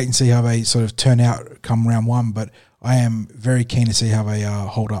wait and see how they sort of turn out come round one, but I am very keen to see how they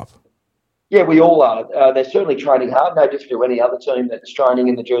hold up. Yeah, we all are. They're certainly training hard, no different to any other team that's training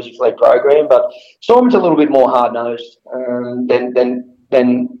in the Jersey Flegg program, but Simon's a little bit more hard-nosed than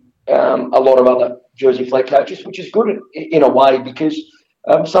a lot of other Jersey Flegg coaches, which is good in a way, because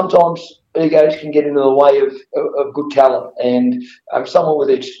sometimes egos can get into the way of good talent, and someone with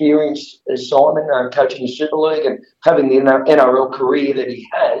experience as Simon, coaching the Super League and having the NRL career that he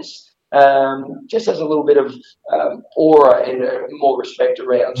has, just has a little bit of aura and more respect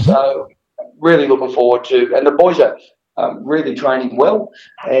around. So really looking forward to, and the boys are really training well,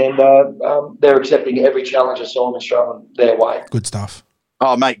 and they're accepting every challenge that Simon's throwing their way. Good stuff.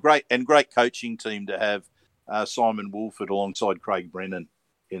 Oh, mate, great coaching team to have Simon Wolford alongside Craig Brennan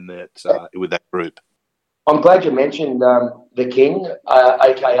in that with that group. I'm glad you mentioned the King,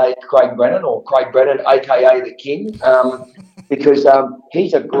 a.k.a. Craig Brennan, or Craig Brennan, a.k.a. the King, because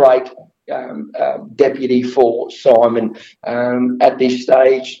he's a great deputy for Simon at this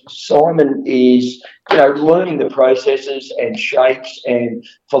stage. Simon is, learning the processes and shapes and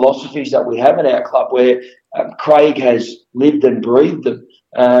philosophies that we have in our club, where Craig has lived and breathed them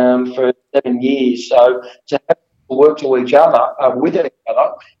for 7 years. So to have work to each other with each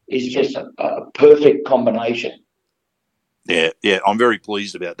other is just a perfect combination. Yeah, I'm very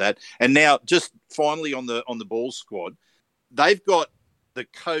pleased about that. And now, just finally on the ball squad, they've got the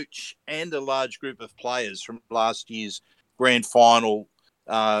coach and a large group of players from last year's grand final,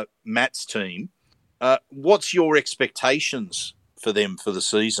 Matt's team. What's your expectations for them for the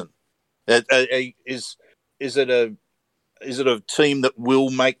season? Is it a team that will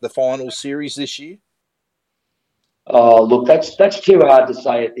make the final series this year? Oh, look, that's too hard to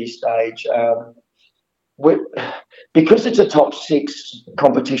say at this stage. Because it's a top six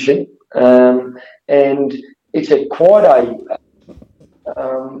competition, and it's quite a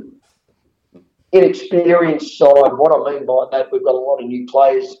inexperienced side. What I mean by that, we've got a lot of new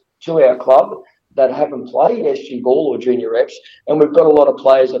players to our club that haven't played SG ball or junior reps, and we've got a lot of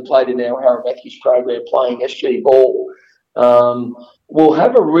players that played in our Harold Matthews program playing SG ball. We'll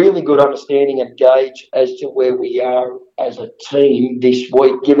have a really good understanding and gauge as to where we are as a team this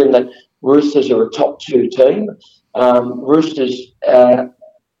week, given that Roosters are a top two team. Roosters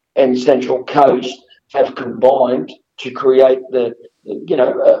and Central Coast have combined to create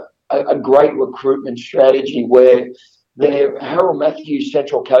a great recruitment strategy where their Harold Matthews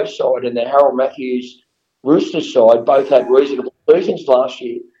Central Coast side and their Harold Matthews Roosters side both had reasonable seasons last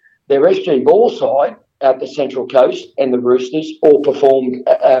year. Their SG ball side at the Central Coast and the Roosters all performed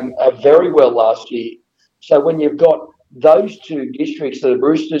very well last year. So when you've got those two districts, the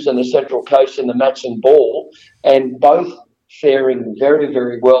Roosters and the Central Coast and the Matson Ball, and both faring very,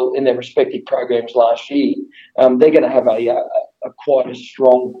 very well in their respective programs last year, they're going to have a quite a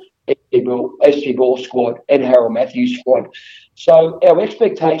strong SG Ball squad and Harold Matthews squad. So our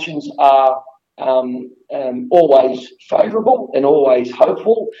expectations are always favourable and always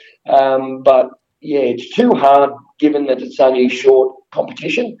hopeful, but yeah, it's too hard given that it's only a short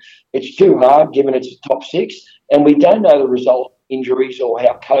competition. It's too hard given it's a top six, and we don't know the result of injuries or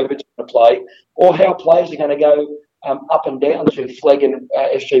how COVID's going to play or how players are going to go up and down to Flegg and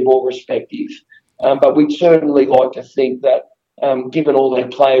SG Ball respective. But we'd certainly like to think that, given all their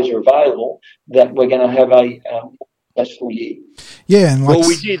players are available, that we're going to have a successful year. Yeah, and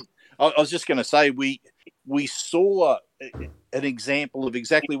we did. I was just going to say we saw an example of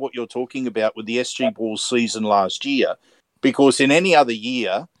exactly what you're talking about with the SG Ball season last year, because in any other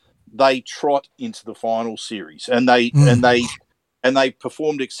year they trot into the final series and they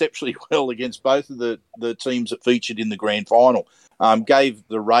performed exceptionally well against both of the teams that featured in the grand final. Gave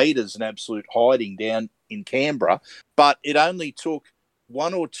the Raiders an absolute hiding down in Canberra, but it only took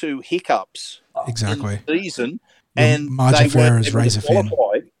one or two hiccups in the season, and Margin they weren't Ferrer's razor fan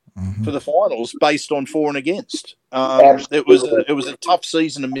for the finals based on for and against. It was a tough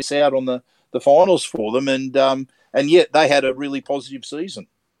season to miss out on the finals for them, and yet they had a really positive season.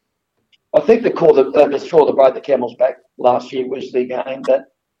 I think the straw that broke the camel's back last year was the game that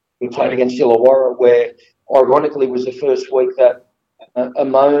we played against Illawarra, where ironically was the first week that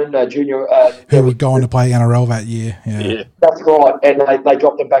Amon Junior, who would go on to play NRL that year. Yeah. That's right, and they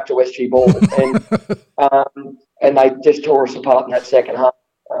dropped them back to SG Ball, and they just tore us apart in that second half.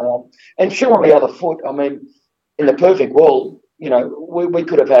 And sure, on the other foot, I mean, in the perfect world, we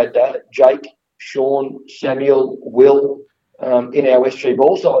could have had Jake, Sean, Samuel, Will in our SG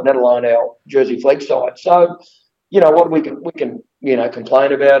Ball side, let alone our Jersey Flegg side. So, what we can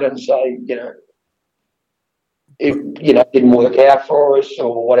complain about and say, it didn't work out for us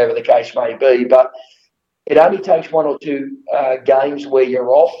or whatever the case may be. But it only takes one or two games where you're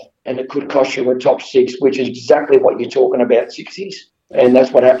off, and it could cost you a top six, which is exactly what you're talking about, 60s. And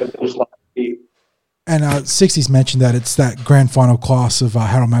that's what happened to us last year. And 60s mentioned that it's that grand final class of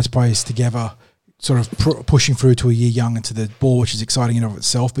Harold Matts players together, sort of pushing through to a year young into the ball, which is exciting in and of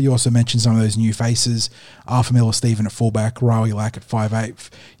itself. But you also mentioned some of those new faces, Arthur Miller-Stephen at fullback, Riley Lack at 5'8".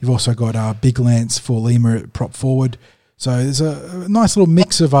 You've also got Big Lance for Lima at prop forward. So there's a nice little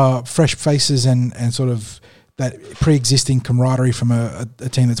mix of fresh faces and sort of that pre-existing camaraderie from a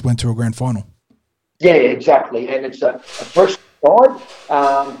team that's went to a grand final. Yeah, exactly. And it's a fresh side.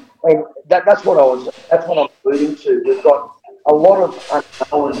 And that's what I'm alluding to. We've got a lot of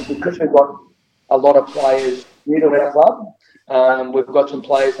unknowns because we've got a lot of players new to our club. We've got some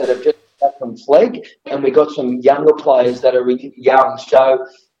players that have just come from Flegg, and we've got some younger players that are young. So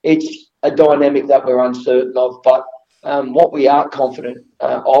it's a dynamic that we're uncertain of. But what we are confident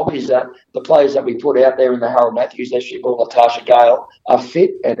of is that the players that we put out there in the Harold Matthews, SG Ball, Natasha Gale, are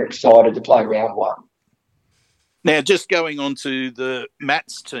fit and excited to play round one. Now, just going on to the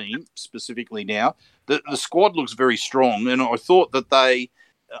Mats team specifically now, the squad looks very strong, and I thought that they,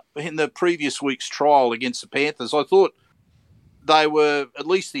 in the previous week's trial against the Panthers, I thought they were at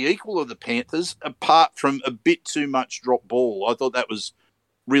least the equal of the Panthers, apart from a bit too much drop ball. I thought that was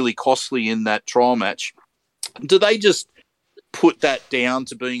really costly in that trial match. Do they just put that down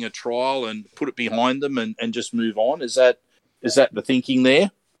to being a trial and put it behind them and just move on? Is that the thinking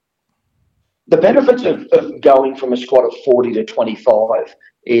there? The benefits of going from a squad of 40 to 25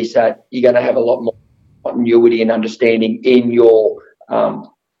 is that you're going to have a lot more continuity and understanding in your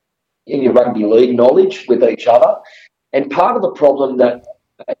rugby league knowledge with each other. And part of the problem that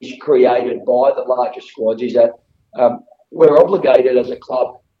is created by the larger squads is that we're obligated as a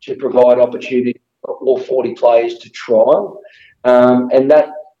club to provide opportunity for all 40 players to trial. And that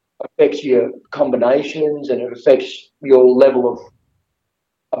affects your combinations and it affects your level of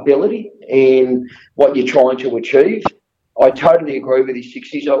ability in what you're trying to achieve. I totally agree with these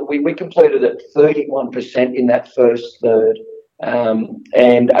 60s. We completed at 31% in that first third,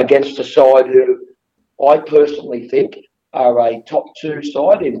 and against a side who I personally think are a top two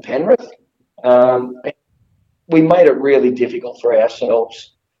side in Penrith. We made it really difficult for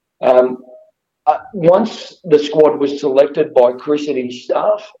ourselves. Once the squad was selected by Chris and his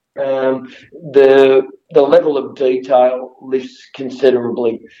staff, the level of detail lifts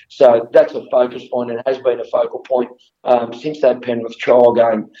considerably. So that's a focus point and has been a focal point since that Penrith trial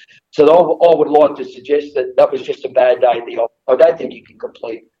game. So I would like to suggest that was just a bad day at the office. I don't think you can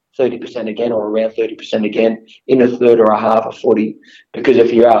complete 30% again or around 30% again in a third or a half of footy, because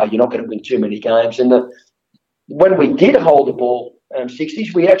if you are, you're not going to win too many games. And when we did hold the ball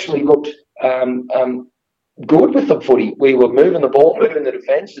 60s, we actually looked good with the footy. We were moving the ball, moving the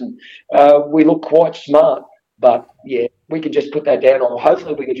defence, and we looked quite smart. But, yeah, we could just put that down, or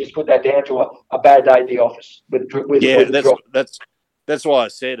hopefully we could just put that down to a bad day at the office. That's why I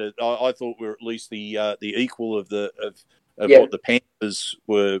said it. I thought we were at least the equal of what the Panthers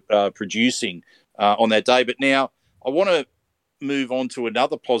were producing on that day. But now I want to move on to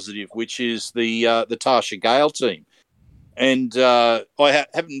another positive, which is the Tarsha Gale team. And I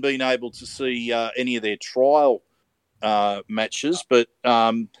haven't been able to see any of their trial matches, but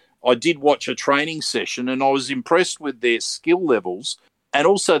I did watch a training session and I was impressed with their skill levels and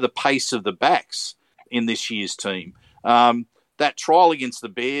also the pace of the backs in this year's team. That trial against the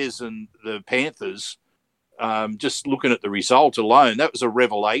Bears and the Panthers, just looking at the result alone, that was a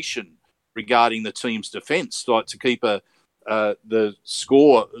revelation regarding the team's defence, like to keep the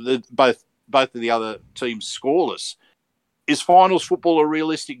score, both of the other teams scoreless. Is finals football a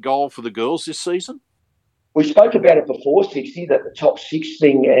realistic goal for the girls this season? We spoke about it before, 60, that the top six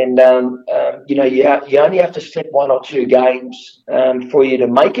thing, and you only have to slip one or two games for you to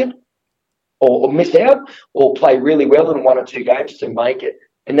make it, or miss out, or play really well in one or two games to make it.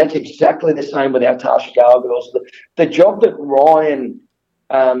 And that's exactly the same with our Tarsha Gale girls. The job that Ryan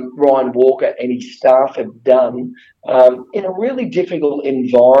Walker and his staff have done in a really difficult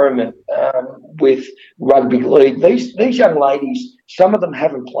environment with rugby league. These young ladies, some of them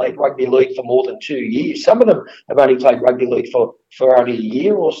haven't played rugby league for more than 2 years. Some of them have only played rugby league for only a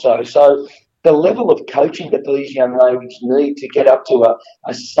year or so. So the level of coaching that these young ladies need to get up to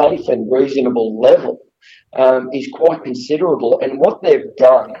a safe and reasonable level is quite considerable. And what they've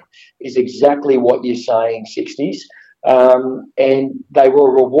done is exactly what you're saying, 60s. And they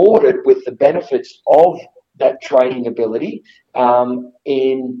were rewarded with the benefits of that training ability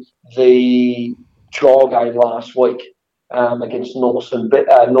in the trial game last week against North and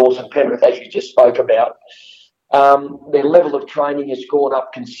Penrith, as you just spoke about. Their level of training has gone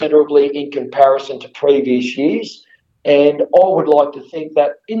up considerably in comparison to previous years. And I would like to think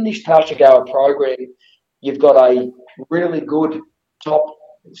that in this Tarsha Gale program, you've got a really good top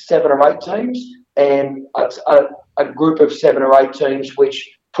 7 or 8 teams and a group of 7 or 8 teams which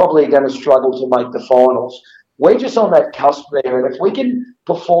probably are going to struggle to make the finals. We're just on that cusp there, and if we can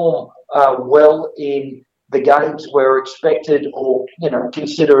perform well in the games we're expected or,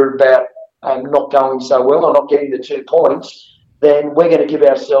 considered about not going so well or not getting the 2 points, then we're going to give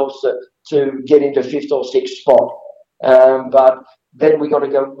ourselves to get into 5th or 6th spot. But then we've got to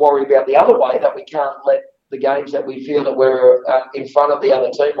go worry about the other way, that we can't let the games that we feel that we're in front of the other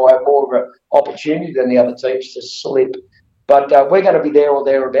team or have more of an opportunity than the other teams to slip. But we're going to be there or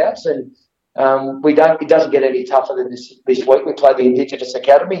thereabouts, and it doesn't get any tougher than this week. We play the Indigenous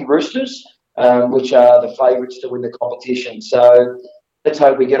Academy Roosters, which are the favourites to win the competition. So let's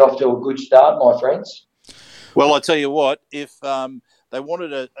hope we get off to a good start, my friends. Well, I tell you what, if they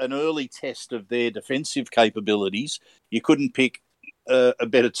wanted an early test of their defensive capabilities, you couldn't pick a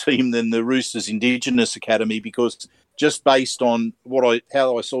better team than the Roosters Indigenous Academy, because just based on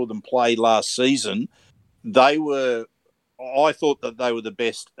how I saw them play last season, I thought that they were the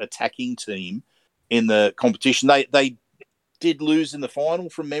best attacking team in the competition. They did lose in the final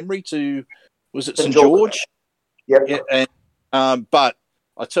from memory to, was it St George? Yep. Yeah, and, but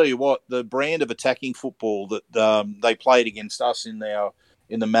I tell you what, the brand of attacking football that they played against us in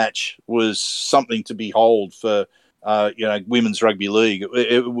the match was something to behold for women's rugby league.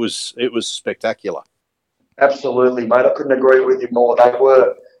 It was spectacular. Absolutely, mate. I couldn't agree with you more. They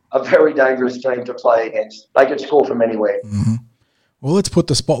were a very dangerous team to play against. They could score from anywhere. Mm-hmm. Well, let's put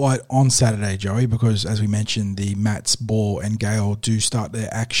the spotlight on Saturday, Joey, because as we mentioned, the Mats, Ball and Gale do start their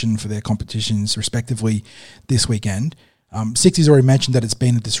action for their competitions respectively this weekend. 60's already mentioned that it's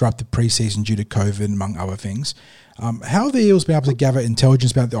been a disrupted preseason due to COVID, among other things. How have the Eels been able to gather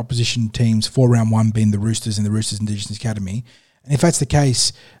intelligence about the opposition teams for round 1 being the Roosters and the Roosters Indigenous Academy? And if that's the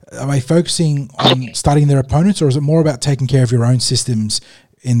case, are they focusing on studying their opponents, or is it more about taking care of your own systems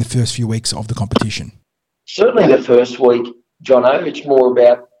in the first few weeks of the competition? Certainly the first week, Jono, it's more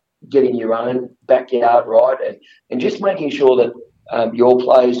about getting your own backyard right and just making sure that your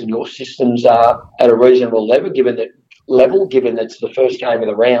players and your systems are at a reasonable level, given that it's the first game of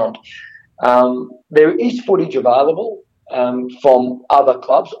the round. There is footage available from other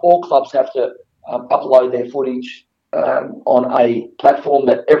clubs. All clubs have to upload their footage on a platform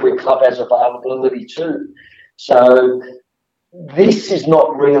that every club has availability to. So this is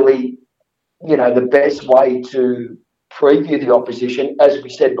not really, the best way to preview the opposition, as we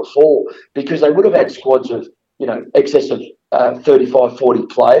said before, because they would have had squads of, excess of 35, 40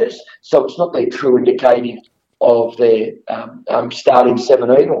 players. So it's not their true indicative of their starting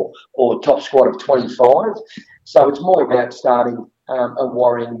 17 or top squad of 25. So it's more about starting and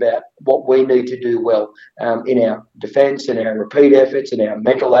worrying about what we need to do well in our defence and our repeat efforts and our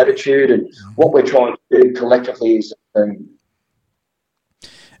mental attitude and what we're trying to do collectively as a team.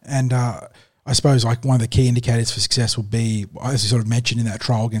 And I suppose one of the key indicators for success will be, as you sort of mentioned in that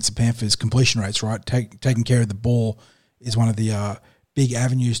trial against the Panthers, completion rates, right? Taking care of the ball is one of the big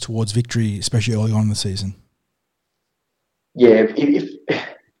avenues towards victory, especially early on in the season. Yeah,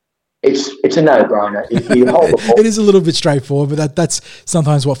 it's a no-brainer. If you hold the ball, it is a little bit straightforward, but that's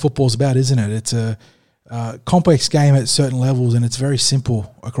sometimes what football's about, isn't it? It's a complex game at certain levels, and it's very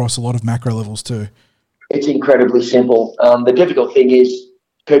simple across a lot of macro levels too. It's incredibly simple. The difficult thing is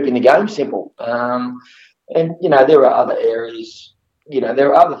keeping the game simple. And, there are other areas,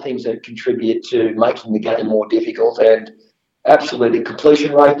 there are other things that contribute to making the game more difficult, and absolutely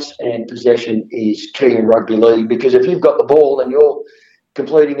completion rates and possession is key in rugby league, because if you've got the ball and you're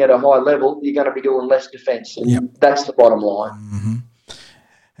completing at a high level, you're going to be doing less defence, and that's the bottom line. Mm-hmm.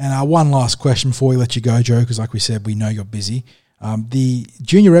 And one last question before we let you go, Joe, because like we said, we know you're busy. The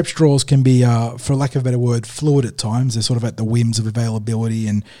junior reps draws can be, for lack of a better word, fluid at times. They're sort of at the whims of availability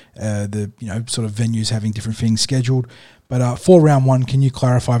and the sort of venues having different things scheduled. But for round one, can you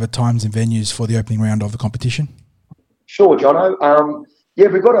clarify the times and venues for the opening round of the competition? Sure, Jono.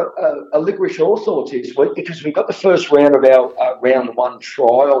 We've got a licorice all sorts this week, because we've got the first round of our round one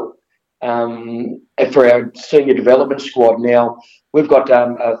trial for our senior development squad. Now, we've got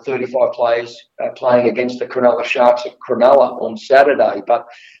 35 players playing against the Cronulla Sharks at Cronulla on Saturday. But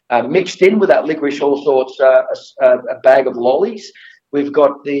mixed in with that licorice all sorts, a bag of lollies, we've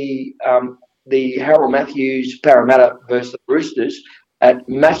got the Harold Matthews Parramatta versus the Roosters at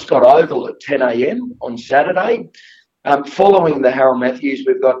Mascot Oval at 10 a.m. on Saturday. Following the Harold Matthews,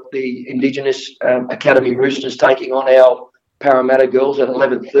 we've got the Indigenous Academy Roosters taking on our Parramatta girls at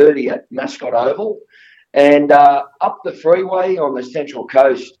 11:30 at Mascot Oval. And up the freeway on the Central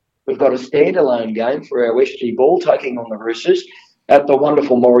Coast, we've got a standalone game for our SG Ball taking on the Roosters at the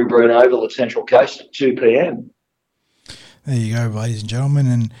wonderful Maury Brown Oval at Central Coast at 2 p.m. There you go, ladies and gentlemen,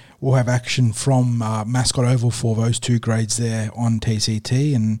 and we'll have action from Mascot Oval for those two grades there on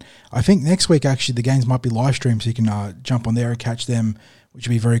TCT. And I think next week, actually, the games might be live streamed, so you can jump on there and catch them, which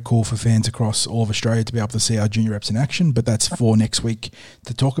would be very cool for fans across all of Australia to be able to see our junior reps in action. But that's for next week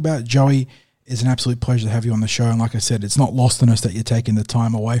to talk about. Joey, it's an absolute pleasure to have you on the show. And like I said, it's not lost on us that you're taking the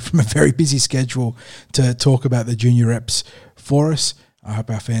time away from a very busy schedule to talk about the junior reps for us. I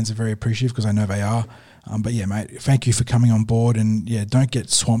hope our fans are very appreciative, because I know they are. But yeah, mate, thank you for coming on board, and yeah, don't get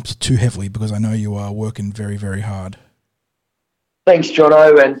swamped too heavily, because I know you are working very, very hard. Thanks,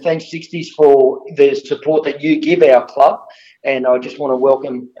 Jono, and thanks, 60s, for the support that you give our club. And I just want to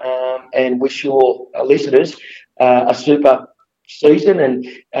welcome and wish your listeners a super season,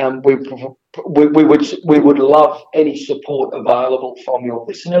 and we would love any support available from your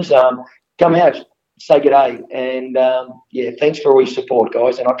listeners. Come out, say good day, and thanks for all your support,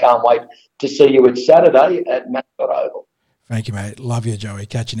 guys, and I can't wait to see you at Saturday at Mascot Oval. Thank you, mate. Love you, Joey.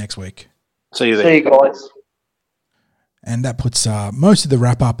 Catch you next week. See you there. See you, guys. And that puts most of the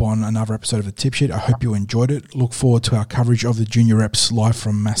wrap-up on another episode of the Tip Sheet. I hope you enjoyed it. Look forward to our coverage of the junior reps live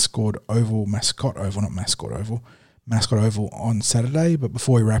from Mascot Oval on Saturday. But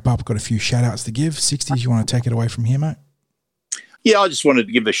before we wrap up, I've got a few shout-outs to give. 60s, you want to take it away from here, mate? Yeah, I just wanted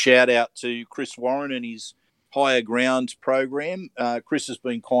to give a shout-out to Chris Warren and his Higher Ground program. Chris has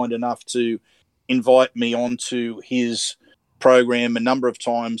been kind enough to invite me onto his program a number of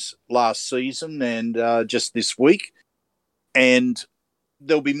times last season and just this week. And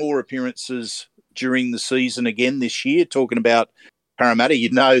there'll be more appearances during the season again this year, talking about Parramatta.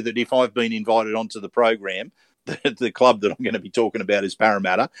 You know that if I've been invited onto the program, the club that I'm going to be talking about is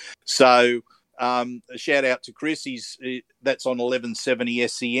Parramatta. So a shout out to Chris. That's on 1170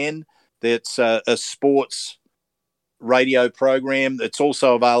 SEN. That's a sports radio program that's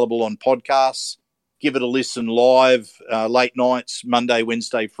also available on podcasts. Give it a listen live, late nights, Monday,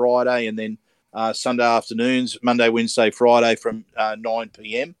 Wednesday, Friday, and then Sunday afternoons, Monday, Wednesday, Friday from 9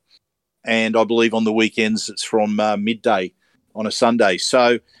 p.m. And I believe on the weekends it's from midday on a Sunday.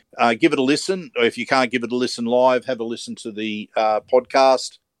 So give it a listen. Or if you can't give it a listen live, have a listen to the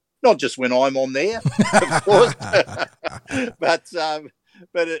podcast. Not just when I'm on there, of course,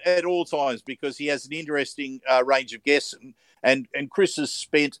 but at all times, because he has an interesting range of guests. And Chris has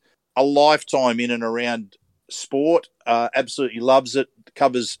spent a lifetime in and around sport, absolutely loves it,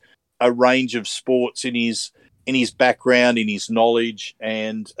 covers a range of sports in his background, in his knowledge,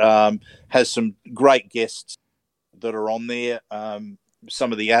 and has some great guests that are on there,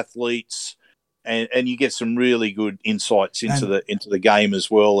 some of the athletes, and you get some really good insights into the game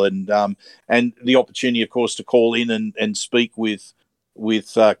as well, and the opportunity, of course, to call in and speak with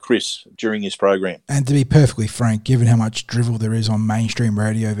Chris during his program. And to be perfectly frank, given how much drivel there is on mainstream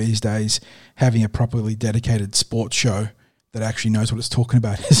radio these days, having a properly dedicated sports show that actually knows what it's talking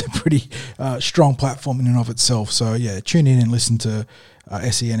about is a pretty strong platform in and of itself. So yeah, tune in and listen to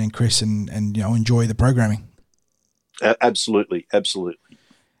SEN and Chris and enjoy the programming. Absolutely.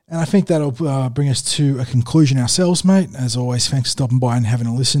 And I think that'll bring us to a conclusion ourselves, mate. As always, thanks for stopping by and having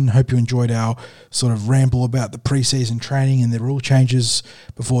a listen. Hope you enjoyed our sort of ramble about the preseason training and the rule changes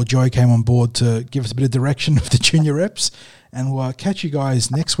before Joey came on board to give us a bit of direction of the junior reps. And we'll catch you guys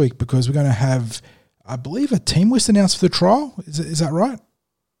next week because we're going to have, I believe, a team list announced for the trial. Is that right?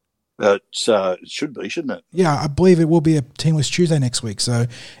 It should be, shouldn't it? Yeah, I believe it will be a team list Tuesday next week. So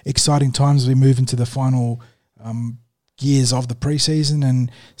exciting times as we move into the final years of the preseason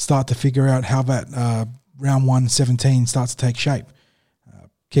and start to figure out how that round 1-17 starts to take shape.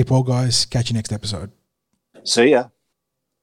 Keep well, guys. Catch you next episode. See ya.